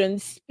long wooden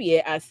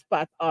spear as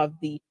part of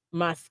the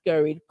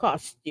masquerade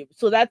costume.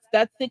 So that's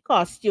the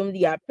costume,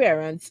 the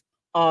appearance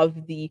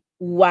of the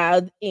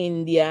wild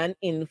Indian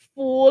in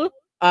full.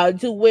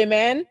 The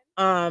women,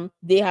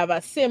 they have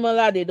a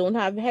similar, they don't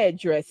have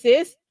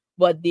headdresses,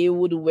 but they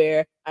would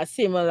wear a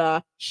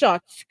similar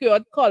short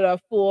skirt,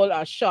 colorful,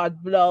 a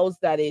short blouse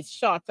that is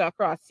short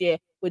across here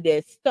with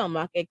their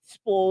stomach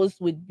exposed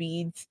with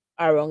beads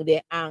around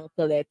their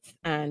anklets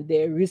and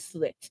their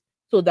wristlets.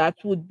 So that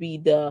would be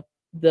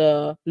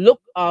the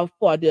look of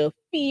for the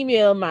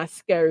female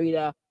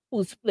masquerader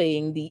who's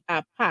playing the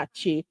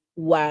Apache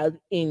Wild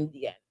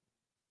Indian.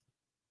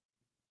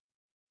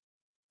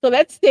 So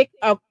let's take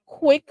a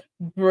quick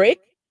break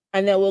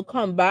and then we'll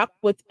come back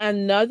with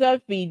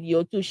another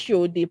video to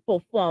show the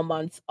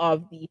performance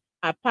of the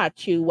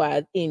Apache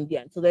Wild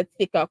Indian. So let's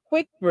take a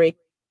quick break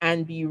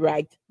and be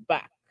right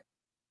back.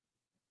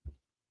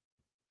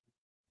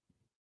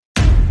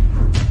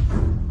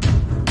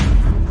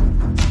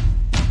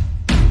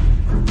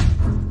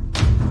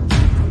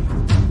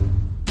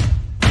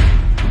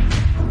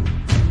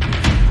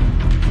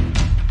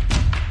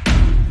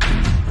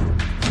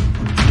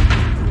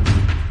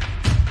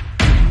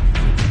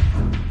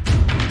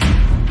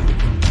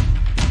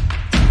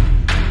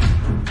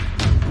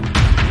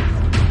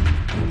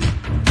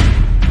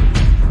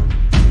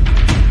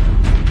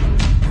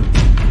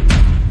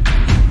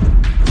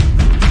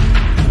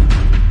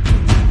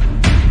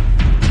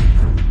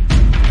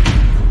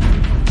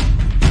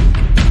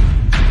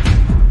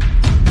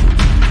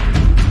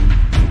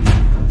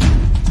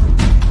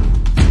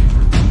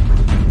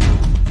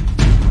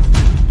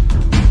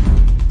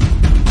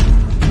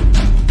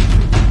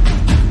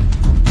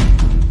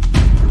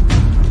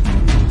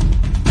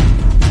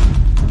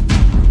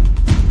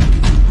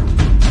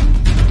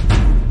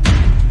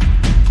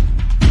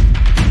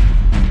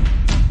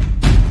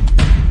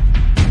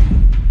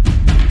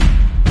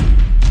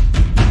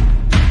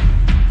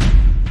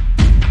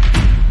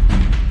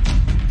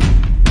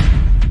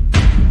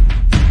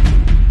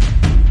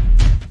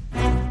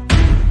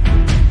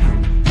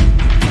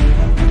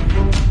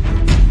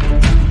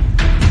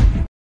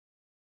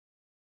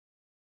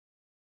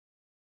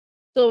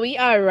 we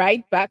are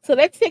right back. So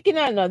let's take in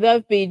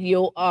another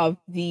video of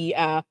the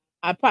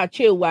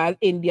Apache Wild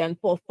Indian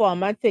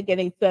performance. Again,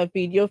 it's a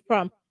video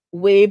from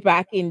way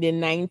back in the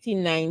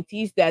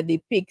 1990s that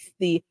depicts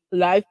the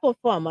live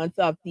performance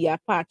of the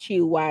Apache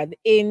Wild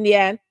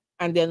Indian.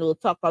 And then we'll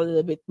talk a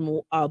little bit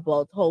more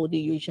about how they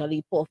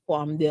usually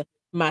perform the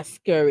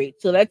masquerade.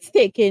 So let's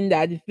take in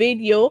that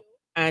video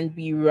and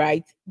be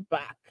right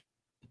back.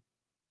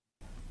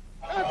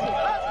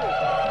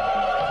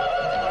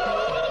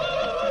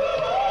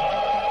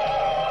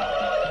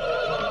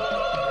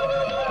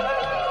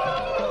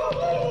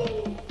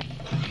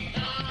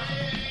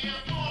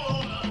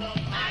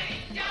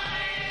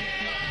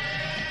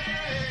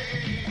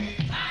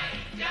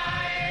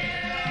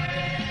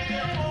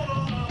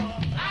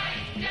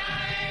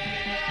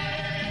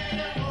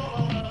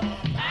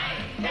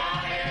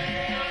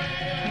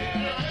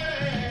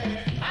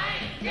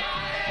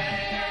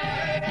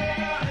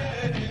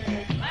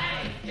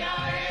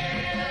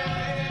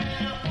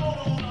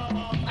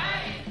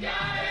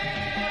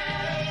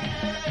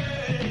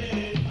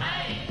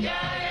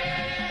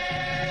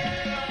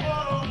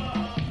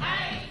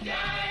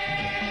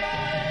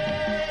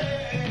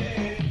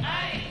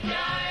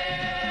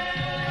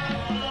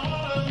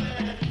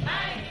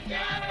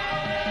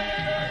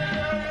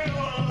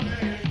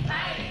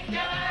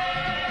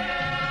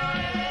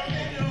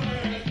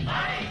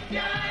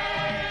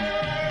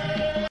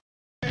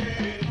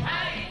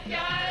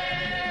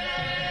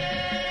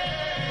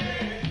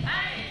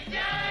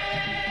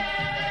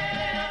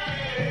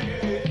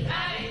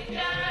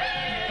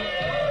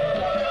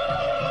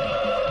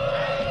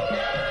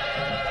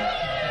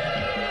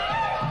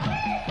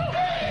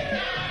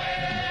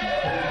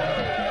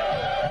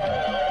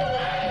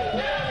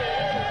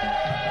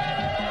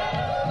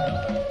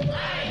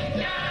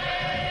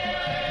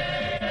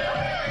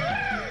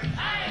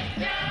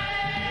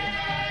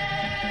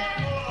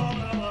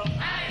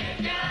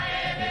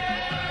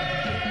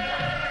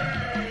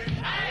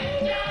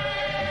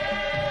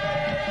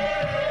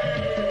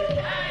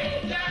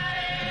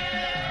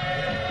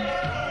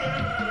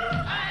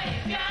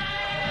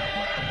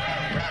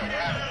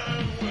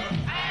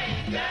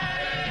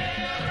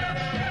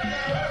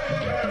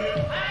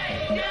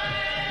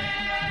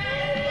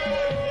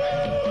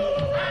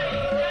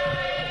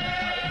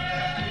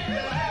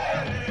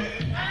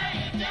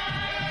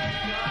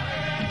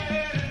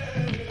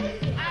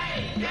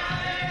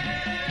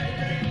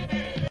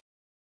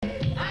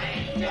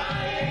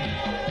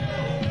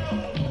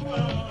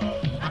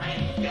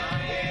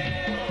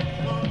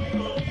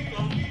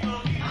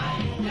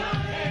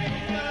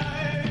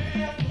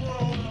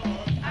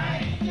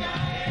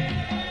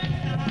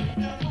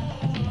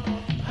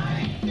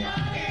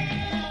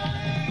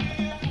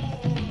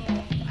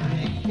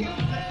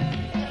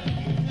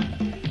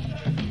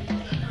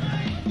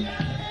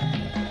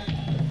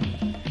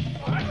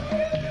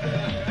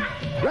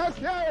 Let's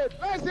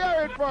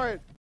hear it for it.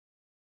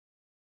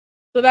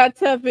 So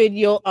that's a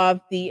video of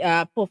the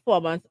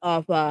performance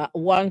of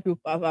one group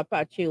of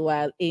Apache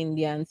Wild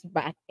Indians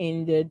back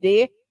in the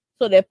day.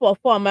 So the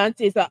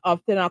performance is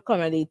often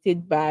accompanied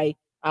by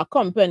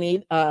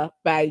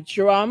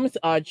drums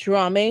or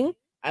drumming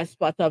as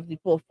part of the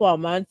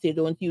performance. They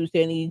don't use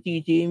any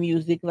DJ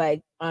music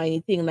like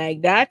anything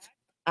like that.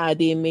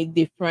 They make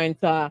different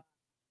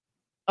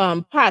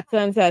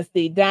patterns as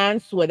they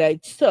dance, whether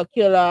it's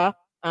circular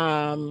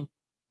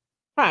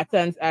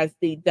patterns as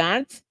they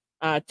dance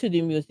to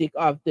the music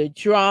of the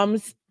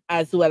drums,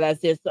 as well as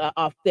there's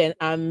often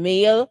a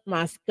male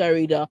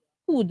masquerader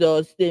who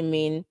does the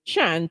main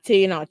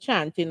chanting or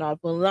chanting of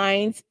the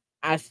lines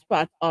as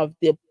part of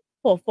the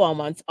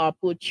performance or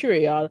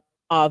portrayal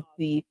of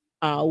the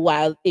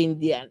wild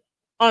Indian.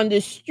 On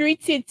the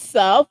streets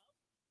itself,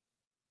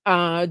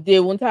 they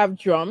won't have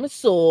drums,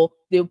 so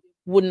they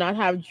would not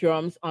have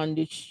drums on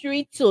the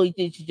street. So it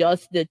is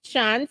just the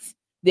chants.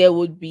 There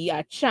would be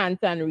a chant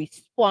and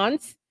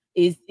response,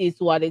 is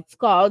what it's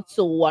called.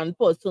 So one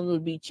person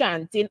would be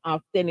chanting.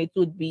 Often it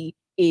would be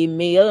a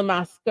male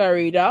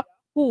masquerader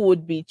who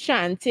would be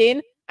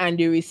chanting, and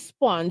the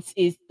response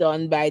is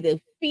done by the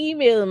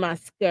female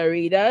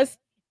masqueraders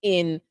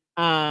in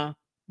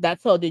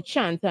that's how the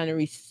chant and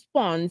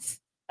response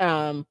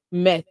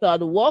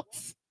method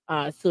works.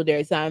 So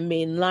there's a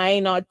main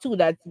line or two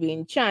that's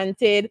being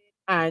chanted,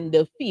 and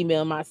the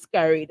female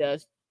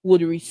masqueraders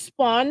would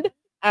respond.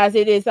 As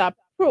it is a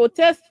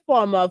protest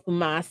form of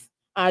mass,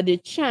 the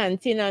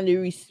chanting and the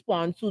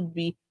response would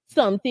be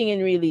something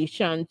in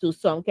relation to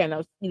some kind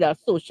of either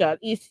social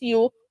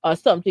issue or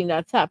something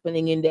that's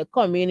happening in their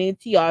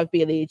community or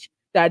village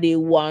that they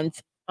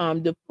want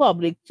the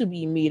public to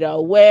be made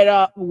aware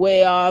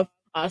of,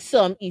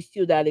 some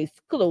issue that is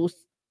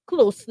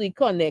closely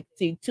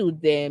connected to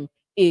them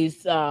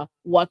is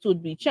what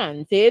would be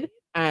chanted,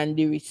 and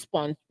the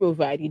response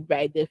provided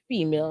by the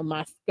female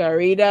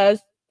masqueraders.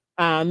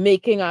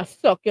 Making a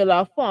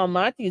circular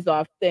format is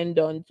often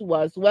done too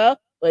as well,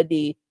 where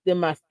the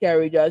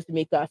masqueraders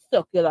make a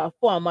circular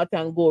format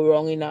and go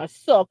around in a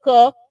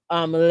circle,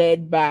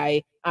 led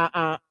by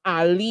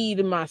a lead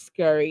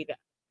masquerader.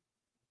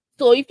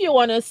 So if you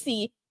want to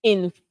see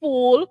in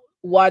full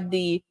what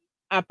the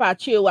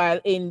Apache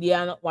Wild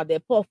Indian, what their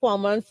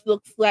performance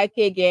looks like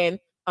again,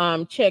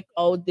 check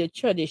out the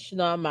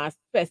traditional mass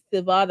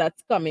festival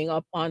that's coming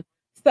up on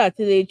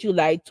Saturday,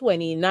 July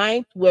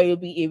 29th, where you'll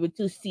be able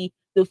to see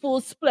the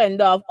full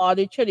splendor of all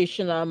the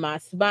traditional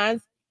mass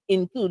bands,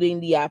 including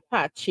the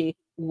Apache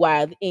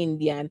Wild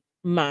Indian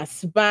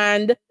mass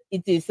band.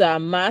 It is a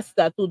mass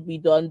that would be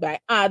done by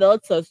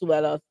adults as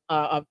well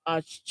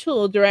as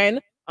children,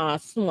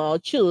 small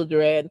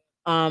children.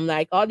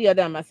 Like all the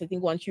other mass, I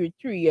think once you're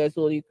 3 years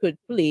old, you could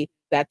play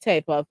that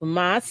type of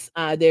mass.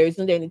 There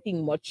isn't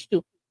anything much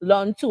to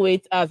learn to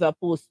it as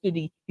opposed to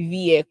the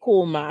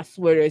vehicle mass,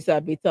 where there's a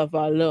bit of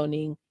a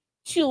learning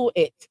to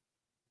it.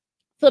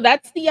 So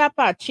that's the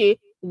Apache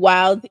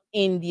Wild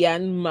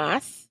Indian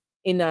mass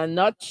in a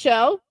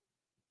nutshell.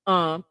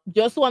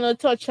 Just want to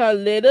touch a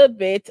little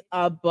bit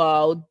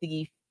about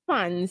the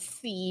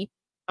fancy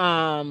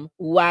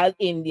Wild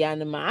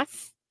Indian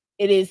mass.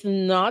 It is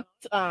not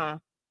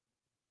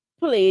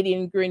played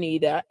in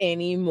Grenada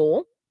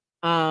anymore.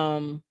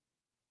 Um,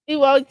 it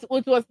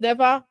was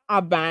never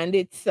a band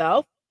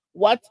itself.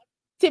 What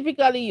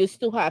typically used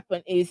to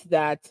happen is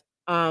that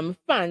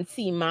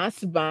fancy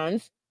mass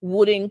bands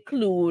would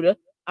include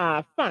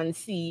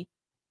fancy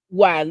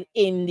Wild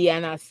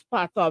Indian as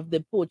part of the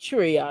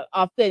portrayal.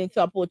 Often it's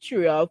a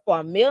portrayal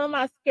for male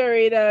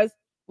masqueraders,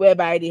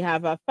 whereby they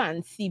have a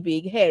fancy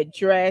big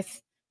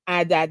headdress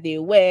that they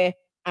wear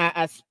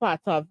as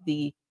part of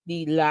the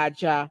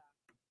larger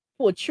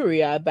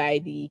portrayal by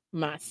the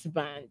mass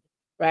band,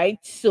 right?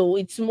 So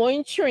it's more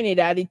in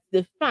Trinidad. It's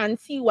the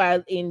fancy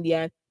Wild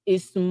Indian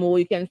is more,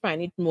 you can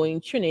find it more in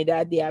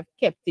Trinidad. They have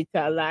kept it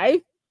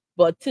alive.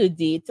 But to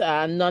date,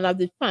 none of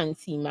the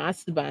fancy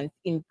mass bands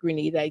in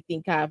Grenada, I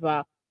think, have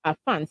a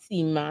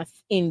fancy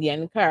mass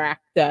Indian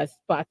character as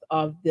part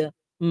of the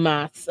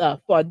mass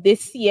for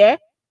this year.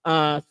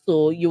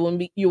 So you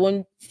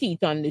won't see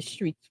it on the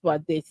streets for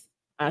this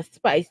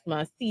Spice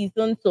Mass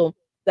season. So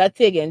that's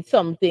again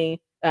something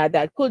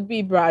that could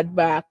be brought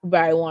back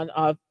by one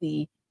of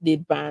the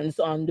bands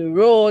on the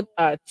road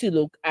to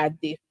look at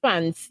the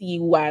fancy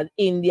Wild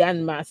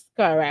Indian mask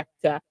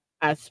character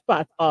as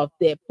part of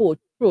their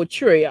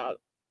portrayal.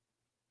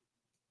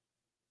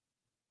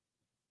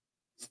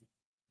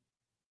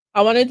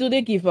 I want to do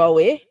the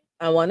giveaway.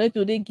 I want to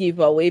do the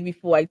giveaway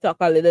before I talk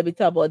a little bit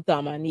about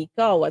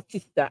Dominica, our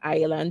sister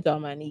island,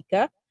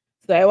 Dominica.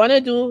 So I want to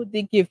do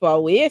the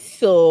giveaway.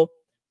 So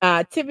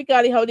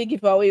typically, how the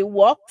giveaway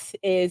works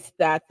is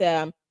that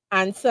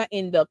answer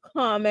in the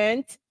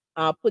comment,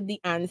 put the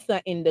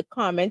answer in the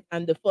comment,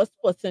 and the first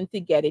person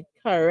to get it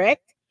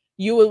correct,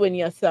 you will win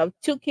yourself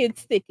 2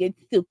 kids tickets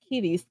to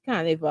Kitty's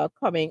Carnival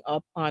coming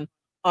up on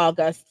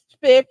August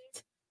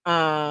 5th,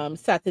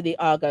 Saturday,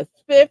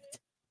 August 5th,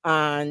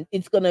 and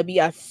it's gonna be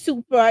a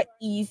super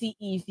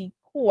easy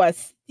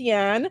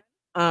question.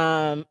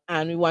 And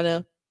we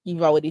wanna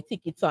give away the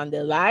tickets on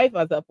the live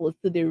as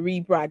opposed to the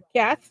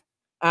rebroadcast.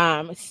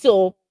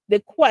 So the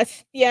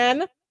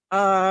question,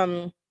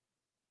 um,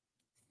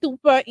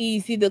 super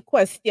easy. The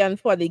question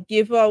for the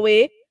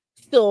giveaway.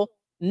 So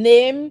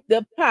name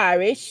the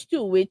parish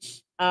to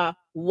which a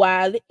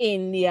Wild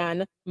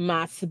Indian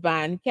mass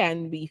band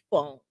can be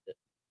found.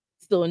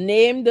 So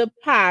name the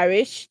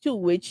parish to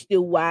which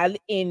the Wild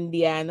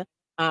Indian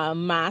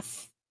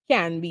mass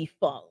can be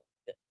found.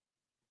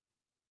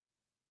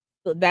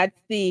 So that's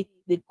the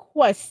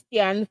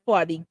question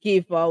for the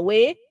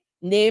giveaway.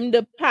 Name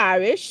the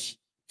parish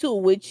to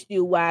which the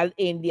Wild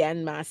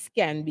Indian mass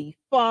can be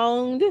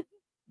found.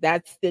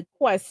 That's the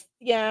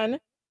question.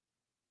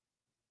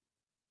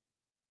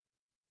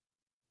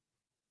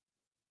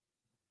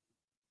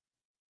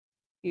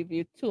 Give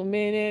you 2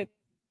 minutes.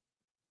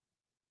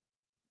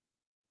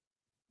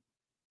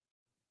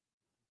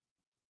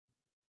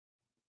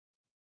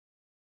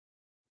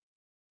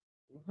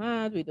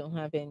 Hard. We don't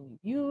have any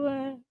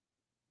viewers.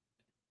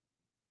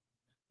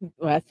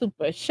 We're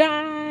super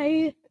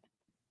shy.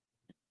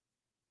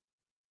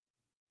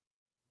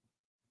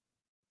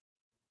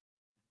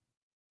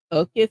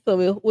 Okay,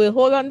 so we'll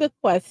hold on the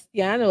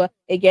question.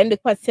 Again, the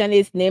question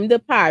is name the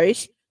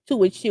parish to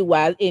which the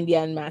Wild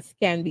Indian mass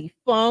can be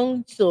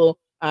found. So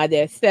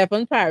there are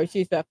 7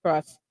 parishes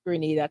across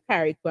Grenada,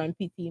 Carrico, and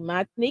PT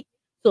Martinique.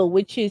 So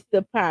which is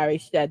the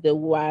parish that the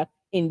Wild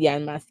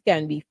Indian mass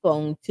can be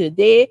found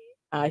today?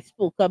 I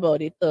spoke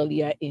about it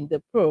earlier in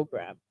the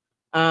program.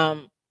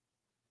 Um,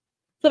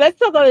 so let's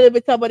talk a little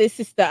bit about the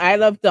sister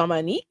Isle of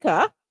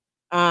Dominica.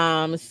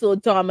 So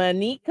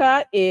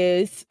Dominica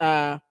is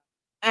an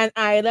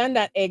island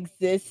that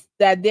exists,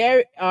 that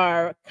there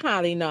are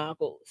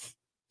Kalinagos.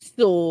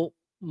 So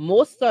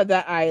most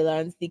other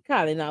islands, the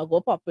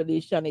Kalinago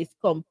population is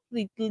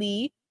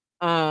completely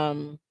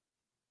no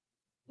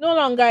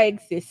longer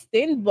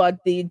existing,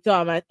 but in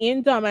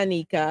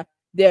Dominica,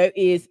 there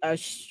is a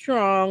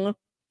strong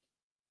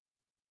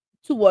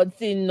towards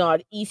the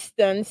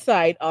northeastern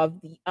side of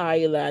the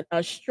island,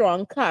 a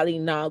strong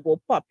Kalinago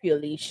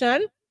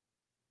population.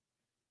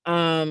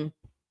 Um,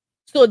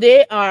 so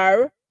they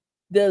are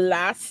the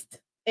last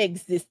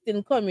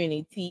existing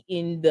community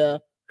in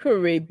the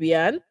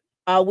Caribbean,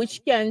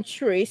 which can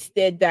trace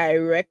their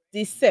direct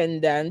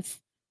descendants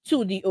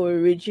to the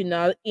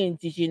original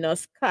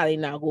indigenous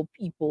Kalinago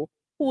people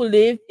who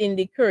lived in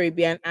the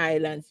Caribbean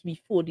islands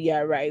before the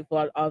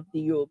arrival of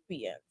the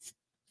Europeans.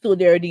 So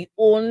they're the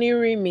only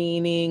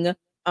remaining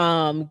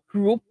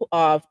group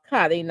of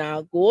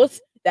Kalinagos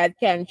that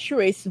can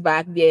trace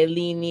back their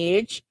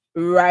lineage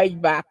right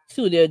back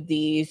to the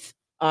days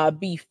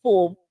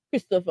before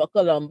Christopher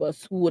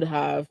Columbus would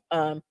have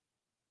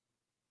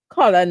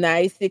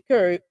colonized the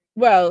Caribbean,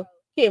 well,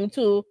 came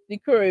to the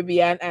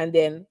Caribbean, and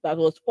then that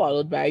was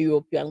followed by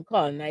European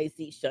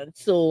colonization.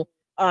 So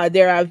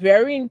they're a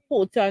very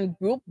important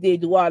group. They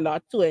do a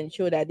lot to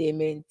ensure that they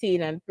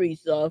maintain and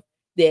preserve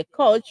their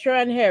culture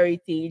and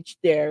heritage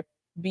there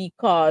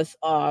because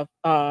of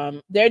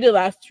they're the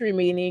last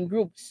remaining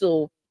group.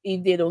 So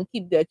if they don't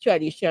keep their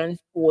traditions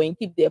going,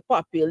 keep their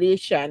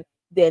population,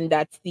 then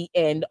that's the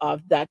end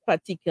of that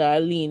particular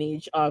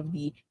lineage of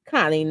the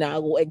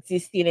Kalinago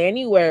existing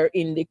anywhere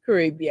in the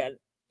Caribbean.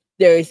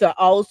 There is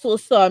also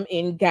some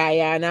in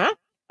Guyana,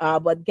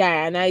 but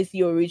Guyana is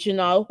the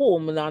original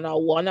homeland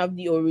or one of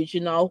the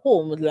original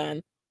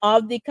homeland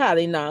of the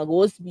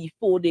Kalinagos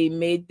before they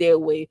made their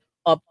way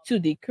up to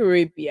the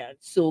Caribbean.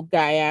 So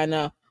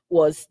Guyana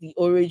was the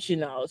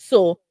original.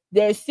 So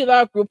there's still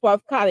a group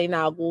of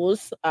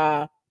Kalinagos,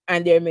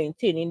 and they're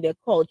maintaining their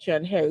culture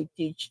and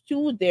heritage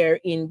too there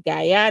in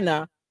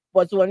Guyana.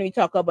 But when we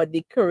talk about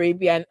the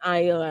Caribbean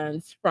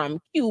islands from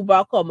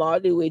Cuba, come all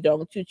the way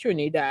down to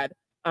Trinidad,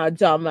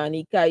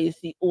 Dominica is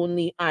the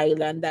only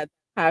island that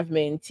have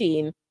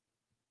maintained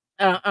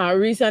a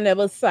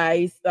reasonable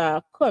sized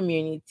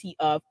community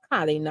of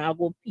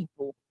Kalinago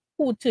people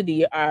who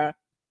today are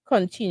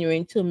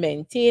continuing to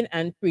maintain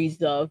and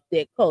preserve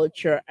their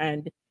culture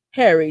and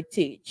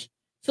heritage.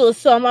 So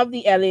some of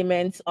the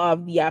elements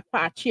of the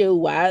Apache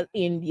Wild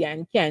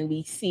Indian can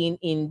be seen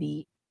in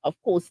the, of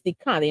course, the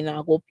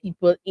Kalinago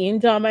people in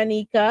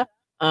Dominica,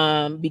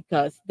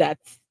 because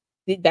that's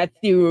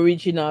the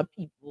original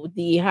people.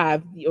 They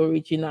have the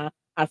original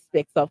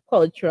aspects of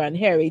culture and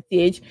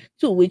heritage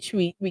to which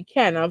we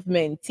kind of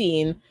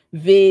maintain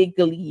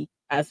vaguely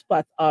as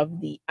part of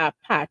the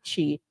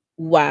Apache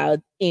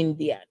Wild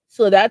Indian.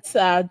 So that's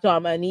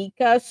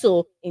Dominica.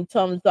 So in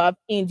terms of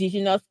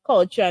indigenous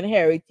culture and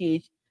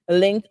heritage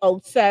linked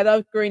outside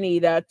of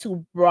Grenada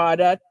to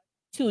broader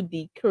to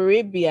the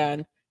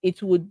Caribbean,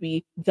 it would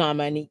be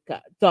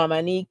Dominica.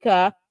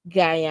 Dominica,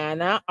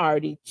 Guyana are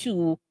the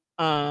two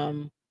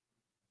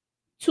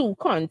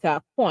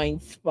contact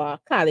points for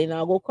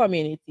Kalinago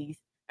communities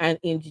and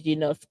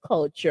indigenous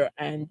culture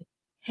and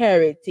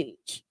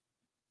heritage.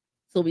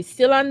 So we're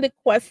still on the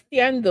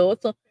question though.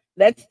 So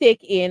let's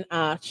take in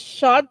a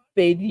short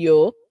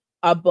video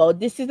about,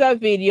 this is a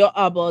video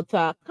about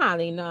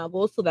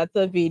Kalinago. So that's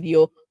a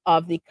video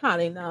of the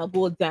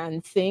Kalinago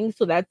dancing.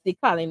 So that's the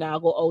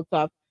Kalinago out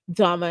of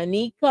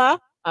Dominica,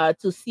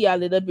 to see a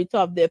little bit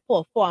of their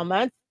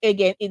performance.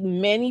 Again,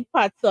 in many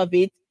parts of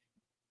it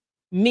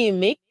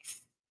mimics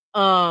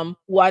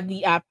what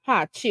the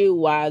Apache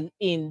Wild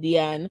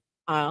Indian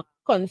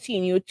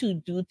continue to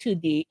do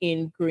today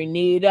in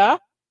Grenada.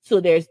 So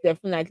there's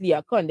definitely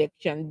a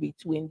connection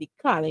between the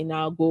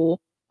Kalinago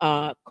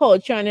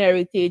culture and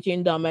heritage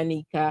in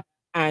Dominica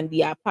and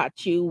the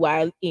Apache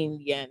Wild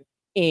Indian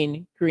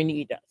in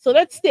Grenada. So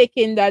let's take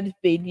in that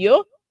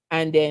video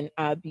and then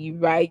I'll be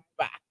right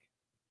back.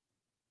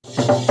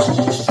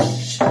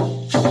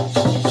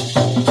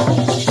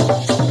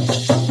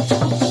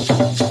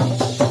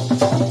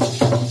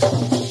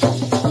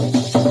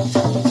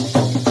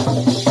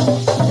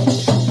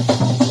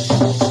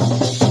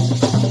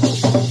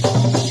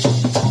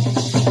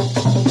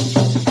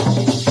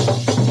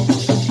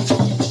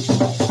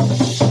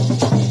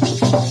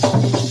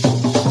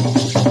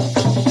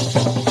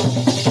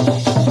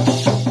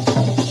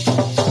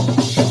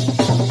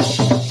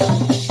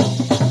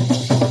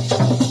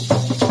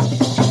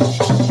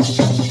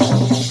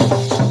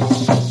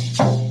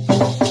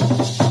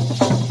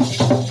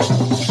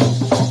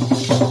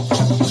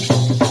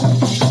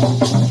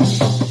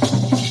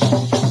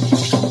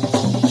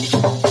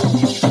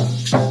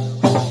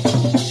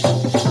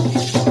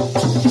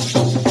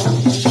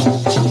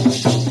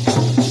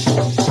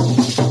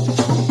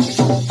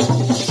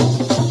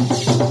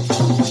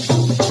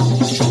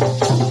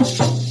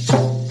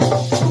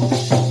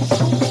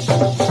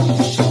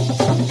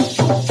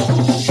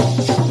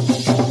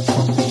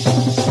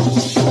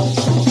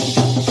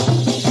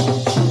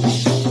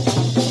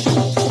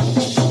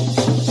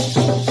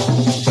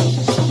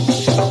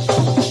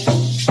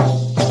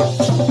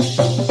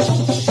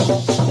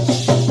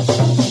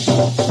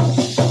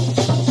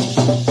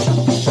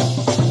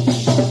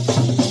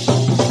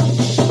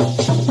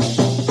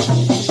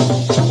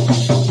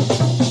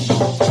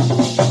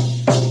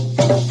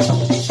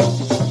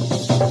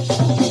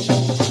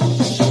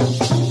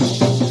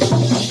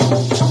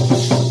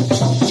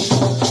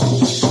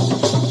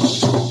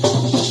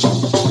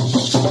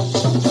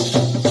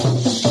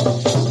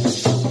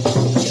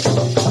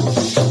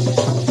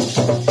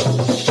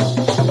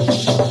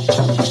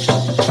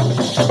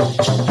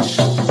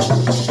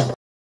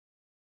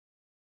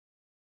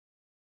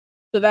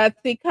 So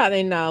that's the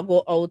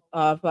Kalinago out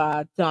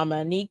of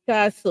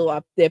Dominica.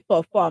 So their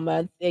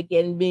performance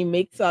again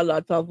mimics a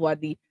lot of what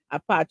the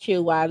Apache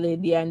Wild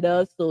Indian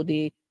does. So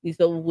these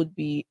would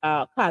be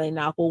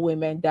Kalinago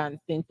women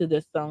dancing to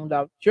the sound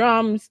of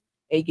drums.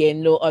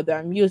 Again, no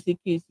other music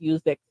is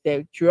used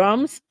except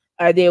drums.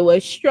 There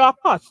was straw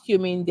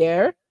costuming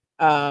there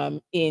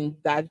in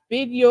that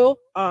video.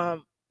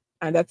 And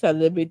that's a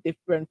little bit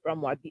different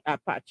from what the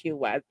Apache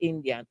Wild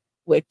Indian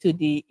were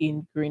today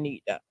in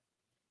Grenada.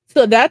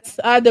 So that's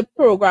the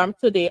program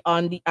today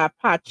on the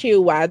Apache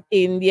Wild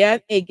Indian.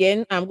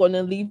 Again, I'm going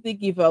to leave the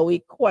giveaway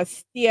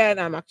question.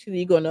 I'm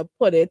actually going to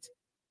put it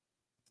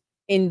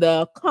in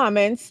the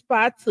comments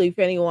spot. So if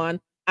anyone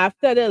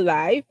after the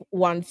live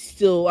wants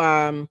to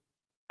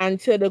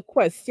answer the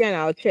question,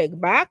 I'll check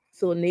back.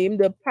 So name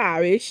the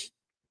parish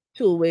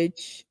to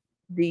which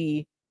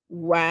the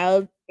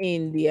wild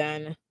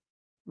Indian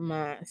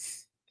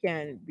mass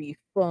can be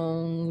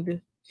found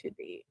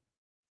today.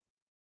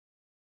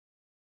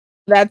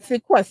 That's the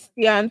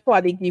question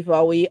for the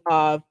giveaway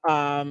of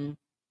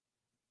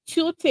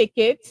two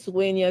tickets.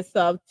 Win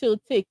yourself two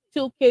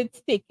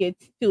kids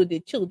tickets to the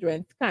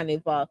children's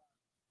carnival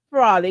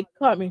frolic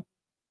coming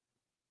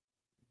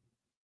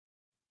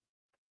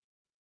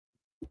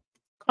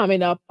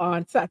up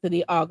on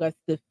Saturday, August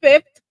the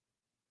 5th.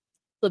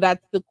 So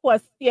that's the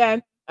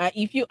question.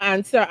 If you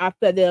answer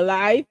after the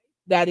live,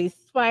 that is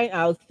fine.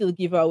 I'll still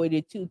give away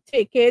the two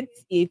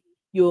tickets. If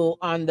you're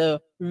on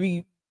the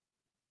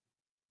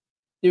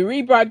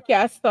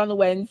rebroadcast on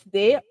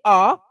Wednesday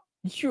or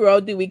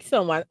throughout the week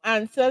someone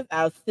answers,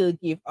 I'll still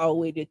give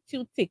away the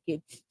two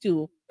tickets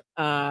to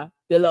the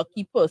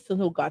lucky person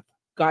who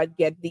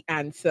get the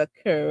answer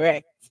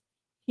correct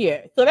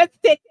here. So let's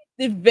take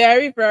the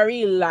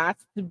very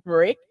last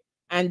break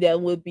and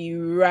then we'll be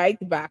right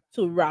back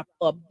to wrap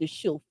up the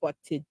show for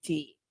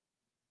today.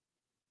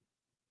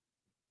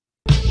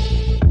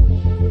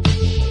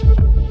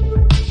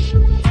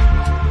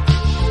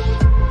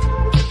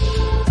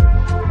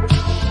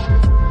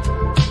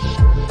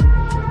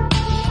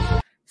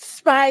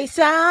 Spice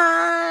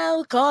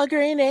out, call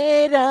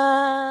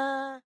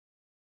Grenada.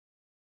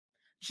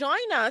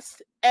 Join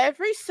us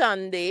every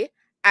Sunday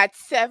at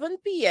 7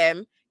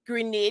 p.m.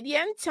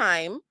 Grenadian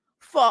time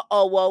for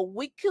our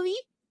weekly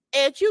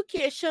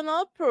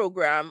educational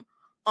program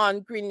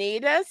on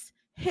Grenada's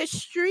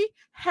history,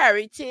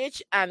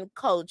 heritage, and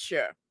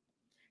culture.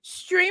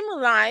 Stream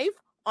live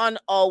on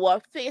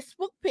our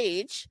Facebook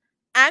page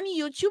and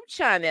YouTube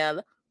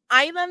channel,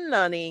 Island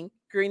Learning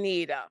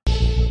Grenada.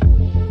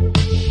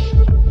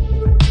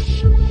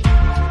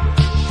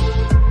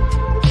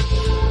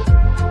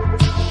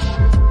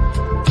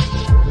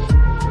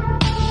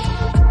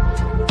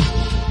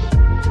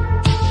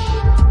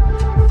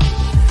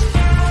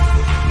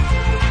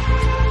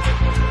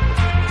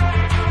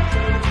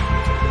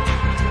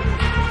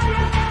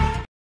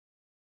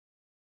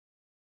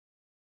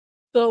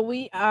 So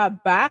we are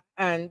back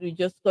and we're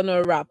just going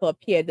to wrap up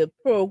here the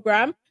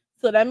program.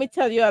 So let me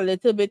tell you a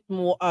little bit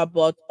more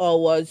about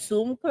our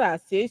Zoom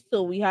classes.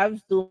 So we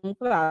have Zoom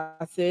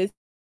classes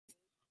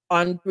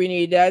on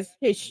Grenada's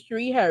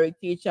history,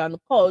 heritage, and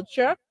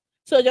culture.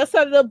 So just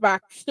a little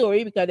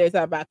backstory because there's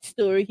a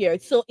backstory here.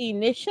 So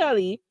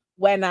initially,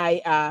 when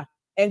I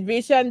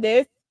envisioned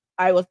this,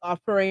 I was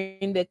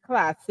offering the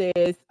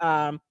classes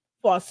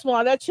for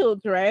smaller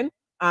children.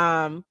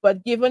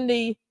 But given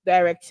the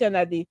direction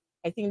that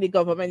I think the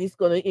government is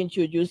going to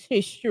introduce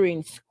history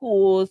in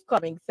schools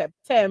coming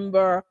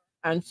September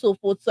and so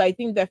forth. So I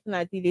think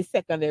definitely the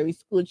secondary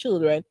school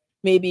children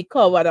may be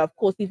covered. Of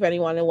course, if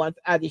anyone wants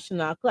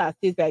additional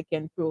classes, I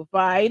can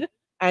provide.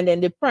 And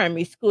then the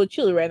primary school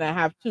children, I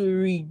have to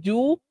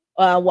redo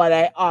what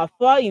I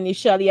offer.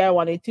 Initially, I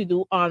wanted to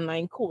do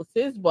online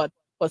courses, but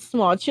for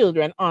small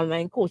children,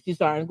 online courses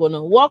aren't going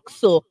to work.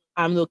 So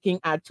I'm looking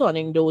at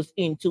turning those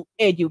into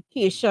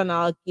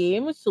educational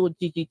games, so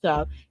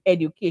digital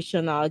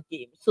educational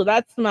games. So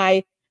that's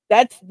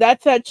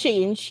a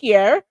change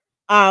here.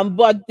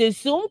 But the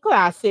Zoom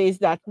classes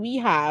that we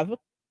have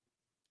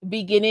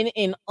beginning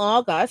in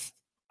August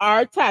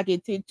are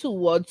targeted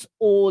towards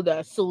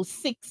older, so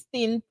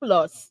 16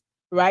 plus,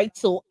 right?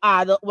 So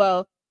adult,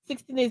 well,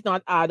 16 is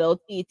not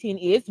adult, 18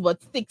 is,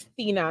 but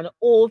 16 and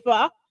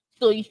over.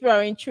 So if you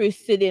are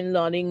interested in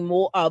learning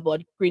more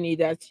about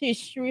Grenada's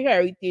history,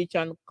 heritage,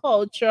 and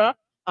culture,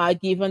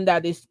 given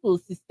that the school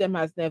system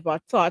has never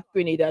taught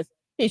Grenada's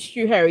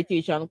history,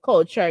 heritage, and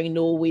culture in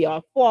no way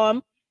or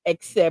form,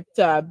 except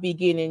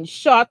beginning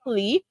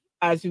shortly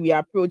as we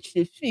approach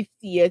the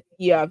 50th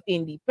year of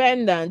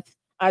independence.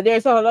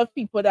 There's a lot of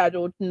people that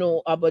don't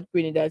know about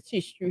Grenada's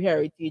history,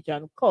 heritage,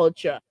 and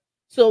culture.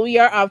 So we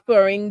are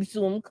offering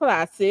Zoom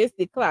classes.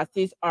 The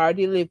classes are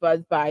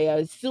delivered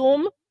via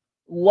Zoom.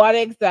 What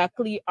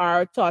exactly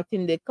are taught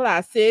in the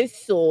classes?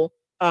 So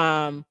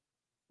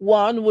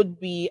one would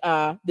be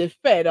the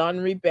Fed-on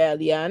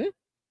Rebellion,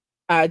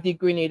 the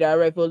Grenada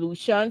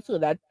Revolution, so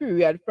that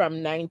period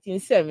from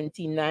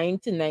 1979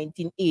 to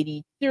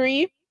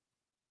 1983.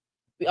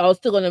 We're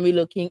also going to be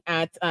looking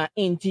at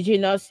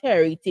indigenous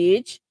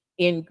heritage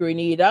in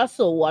Grenada.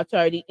 So what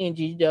are the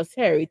indigenous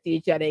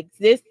heritage that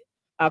exists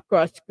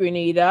across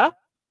Grenada?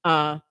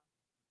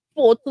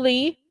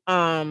 Fourthly,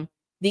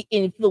 the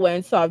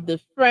influence of the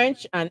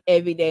French and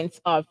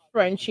evidence of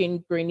French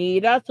in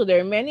Grenada. So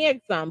there are many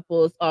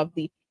examples of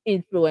the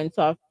influence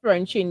of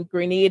French in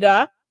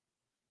Grenada.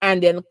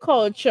 And then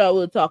culture,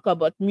 we'll talk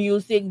about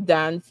music,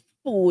 dance,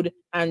 food,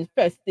 and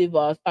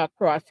festivals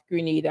across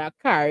Grenada,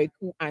 Caribs,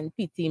 and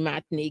Petit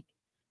Martinique.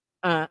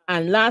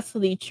 And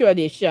lastly,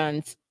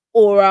 traditions,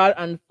 oral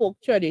and folk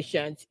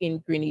traditions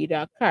in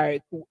Grenada,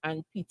 Caribou,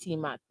 and Petit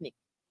Martinique.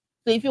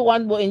 So if you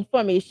want more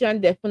information,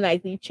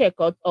 definitely check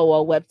out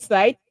our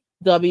website,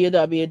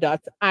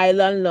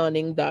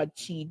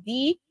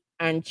 www.islandlearning.gd,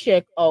 and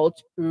check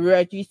out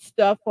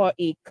register for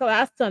a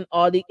class, and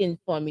all the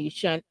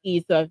information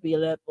is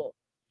available.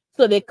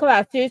 So the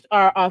classes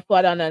are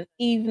offered on an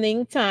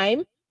evening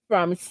time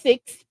from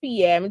 6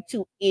 p.m.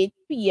 to 8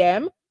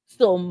 p.m.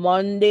 So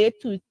Monday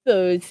to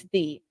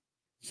Thursday.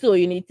 So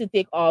you need to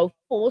take all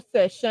 4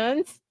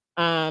 sessions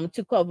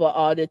to cover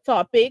all the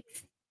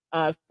topics: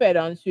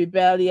 Fedon's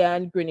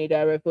Rebellion,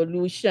 Grenada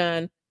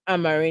Revolution,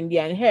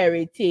 Amerindian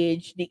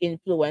heritage, the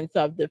influence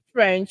of the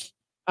French,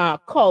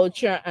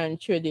 culture and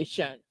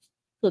traditions.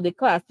 So the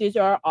classes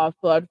are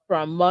offered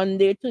from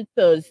Monday to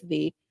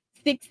Thursday,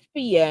 6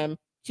 p.m.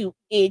 to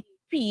 8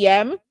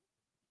 p.m.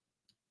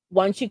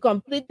 Once you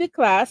complete the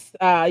class,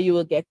 you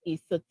will get a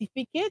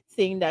certificate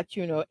saying that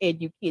you know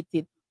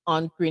educated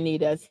on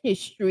Grenada's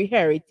history,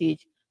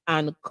 heritage,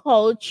 and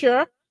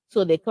culture.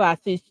 So the class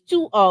is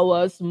 2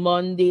 hours,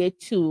 Monday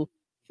to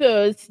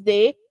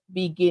Thursday,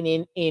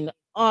 beginning in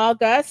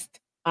August.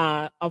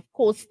 Of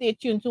course, stay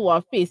tuned to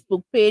our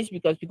Facebook page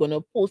because we're going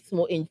to post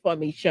more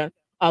information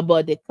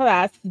about the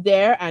class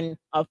there, and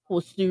of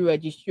course the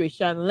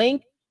registration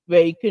link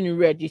where you can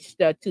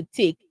register to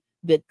take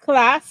the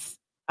class.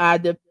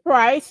 The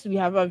price, we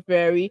have a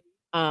very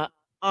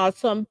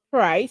awesome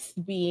price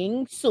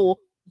being, so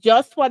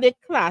just for the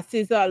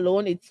classes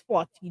alone, it's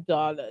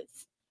 $40.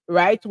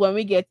 Right, when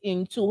we get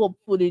into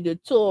hopefully the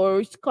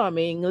tours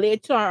coming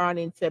later on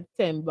in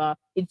September,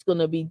 it's going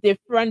to be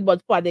different,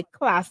 but for the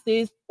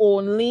classes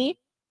only,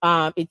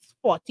 it's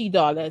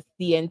 $40.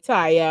 The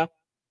entire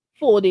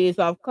 4 days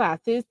of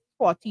classes,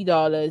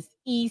 $40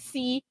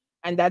 EC,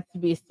 and that's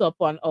based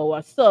upon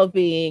our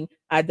surveying.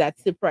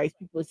 That's the price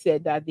people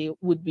said that they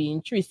would be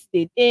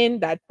interested in,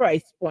 that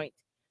price point.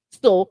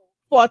 So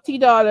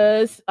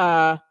 $40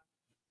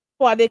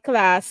 for the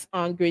class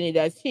on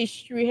Grenada's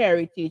history,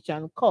 heritage,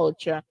 and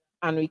culture,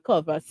 and we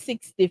cover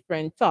 6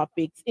 different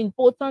topics,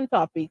 important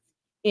topics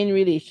in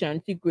relation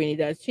to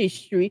Grenada's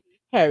history,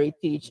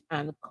 heritage,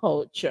 and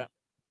culture.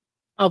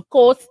 Of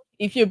course,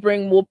 if you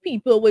bring more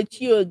people with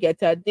you, you'll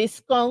get a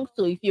discount.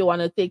 So if you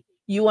want to take,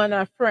 you and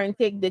a friend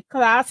take the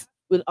class,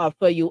 we'll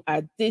offer you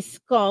a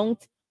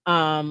discount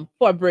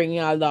for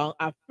bringing along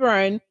a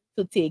friend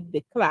to take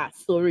the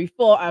class. So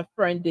refer a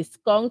friend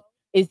discount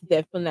is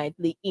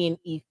definitely in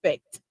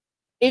effect.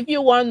 If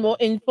you want more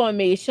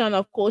information,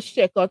 of course,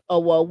 check out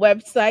our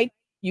website.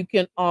 You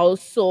can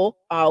also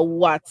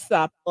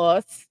WhatsApp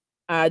us.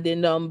 The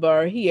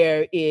number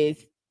here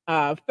is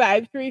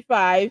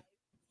 535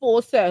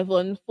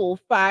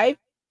 4745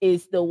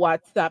 is the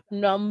WhatsApp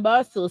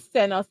number. So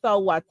send us a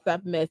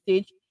WhatsApp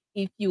message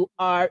if you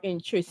are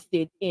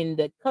interested in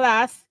the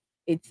class.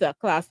 It's a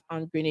class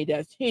on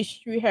Grenada's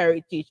history,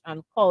 heritage,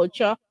 and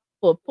culture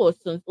for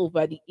persons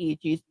over the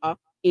age of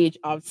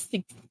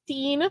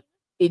 16.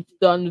 It's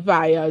done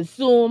via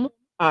Zoom,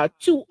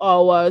 2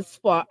 hours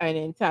for an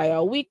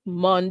entire week,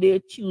 Monday,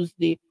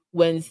 Tuesday,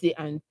 Wednesday,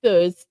 and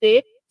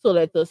Thursday. So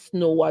let us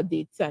know what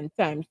dates and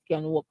times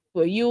can work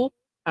for you,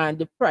 and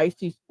the price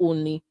is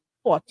only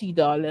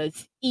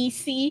 $40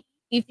 EC.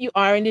 If you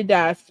are in the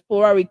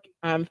diaspora,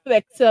 I'm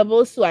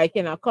flexible, so I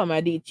can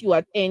accommodate you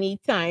at any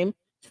time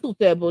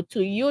suitable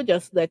to you.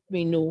 Just let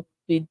me know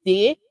the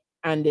day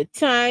and the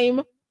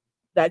time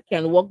that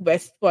can work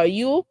best for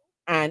you,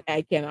 and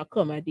I can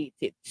accommodate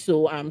it.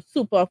 So I'm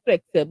super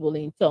flexible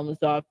in terms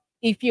of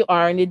if you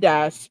are in the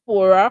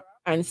diaspora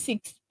and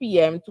 6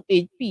 p.m. to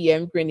 8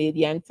 p.m.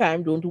 Grenadian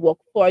time don't work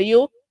for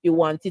you, you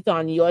want it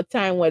on your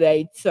time, whether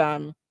it's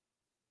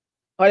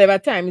whatever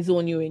time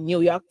zone you're in,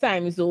 New York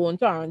time zone,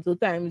 Toronto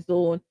time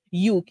zone,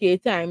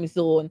 UK time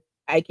zone,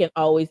 I can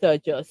always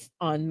adjust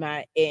on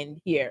my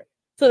end here.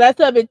 So that's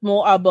a bit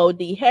more about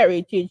the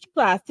heritage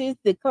classes.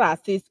 The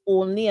classes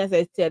only, as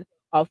I said,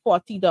 are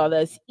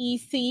 $40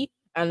 EC.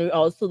 And we're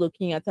also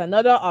looking at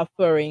another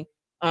offering,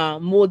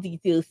 more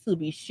details to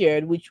be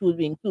shared, which would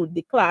include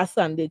the class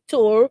and the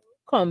tour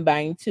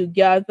combined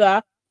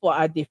together for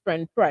a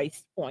different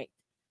price point.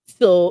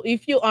 So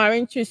if you are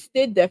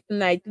interested,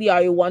 definitely,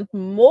 or you want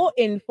more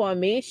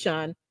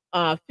information,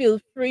 feel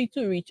free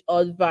to reach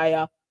us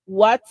via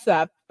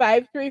WhatsApp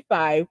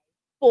 535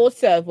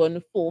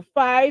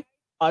 4745,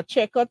 or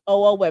check out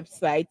our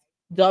website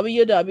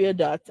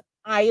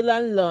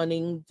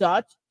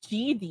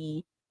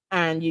www.islandlearning.gd,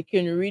 and you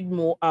can read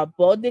more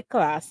about the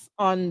class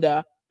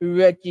under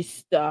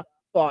register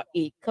for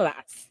a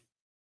class.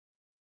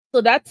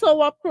 So that's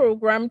our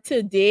program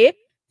today.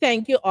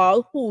 Thank you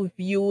all who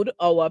viewed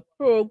our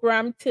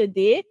program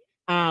today.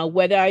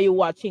 Whether you're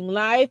watching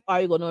live or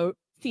you're going to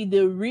see the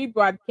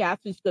rebroadcast,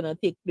 which is going to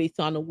take place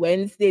on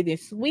Wednesday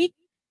this week.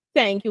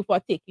 Thank you for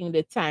taking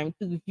the time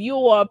to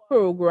view our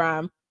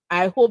program.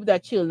 I hope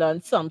that you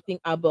learned something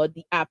about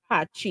the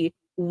Apache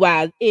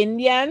Wild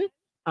Indian.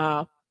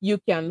 You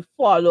can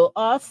follow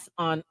us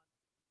on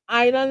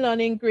Island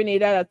Learning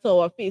Grenada. That's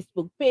our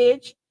Facebook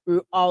page.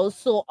 We're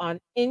also on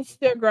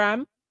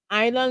Instagram,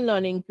 Island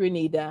Learning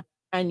Grenada.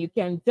 And you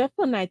can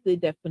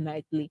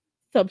definitely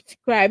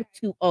subscribe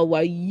to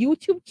our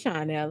YouTube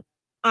channel,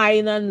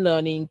 Island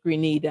Learning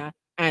Grenada,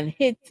 and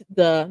hit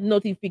the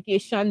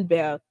notification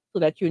bell so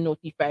that you're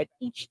notified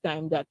each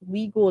time that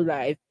we go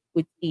live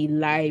with a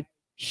live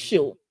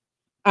show.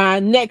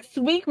 Next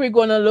week, we're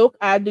going to look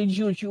at the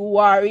Juju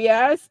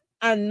Warriors,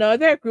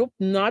 another group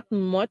not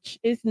much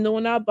is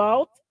known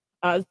about.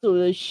 So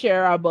we'll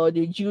share about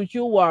the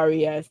Juju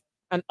Warriors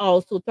and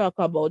also talk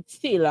about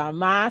Sailor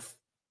Mass.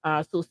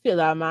 So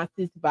Sailor Mass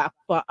is back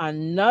for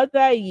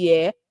another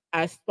year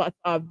as part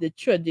of the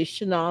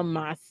traditional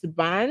mass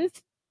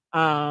bands.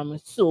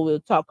 So we'll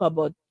talk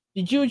about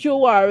the Juju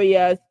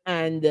Warriors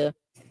and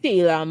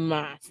Sailor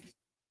Mass.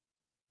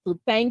 So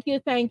thank you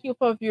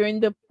for viewing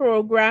the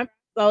program.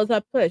 It was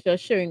a pleasure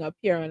showing up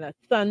here on a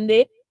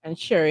Sunday and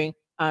sharing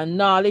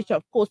knowledge.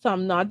 Of course,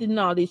 I'm not the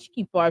knowledge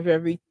keeper of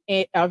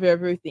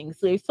everything.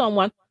 So if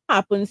someone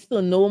happens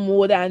to know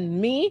more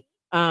than me,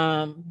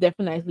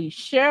 definitely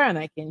share, and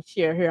I can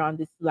share here on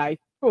this live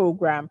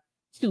program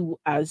too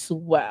as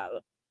well.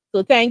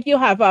 So thank you.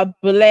 Have a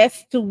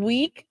blessed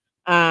week.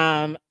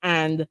 And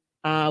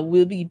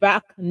we'll be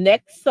back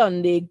next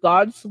Sunday,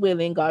 God's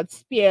willing, God's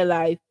spare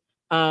life,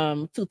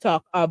 to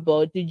talk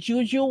about the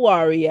Juju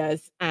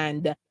Warriors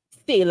and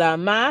Sailor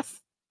Mass.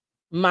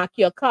 Mark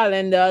your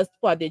calendars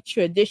for the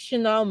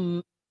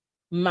traditional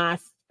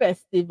mass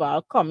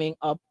festival coming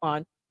up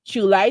on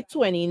July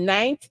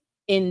 29th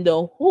in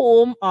the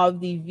home of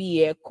the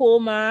Viejo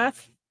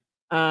Mass.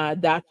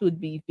 That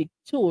would be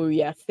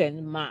Victoria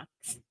St.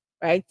 Mark's,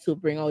 right? To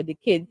bring out the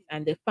kids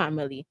and the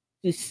family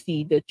to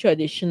see the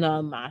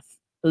traditional mass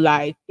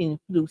live in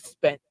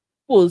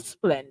full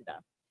splendor.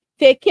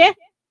 Take care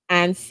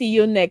and see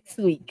you next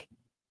week.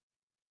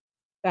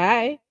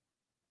 Bye.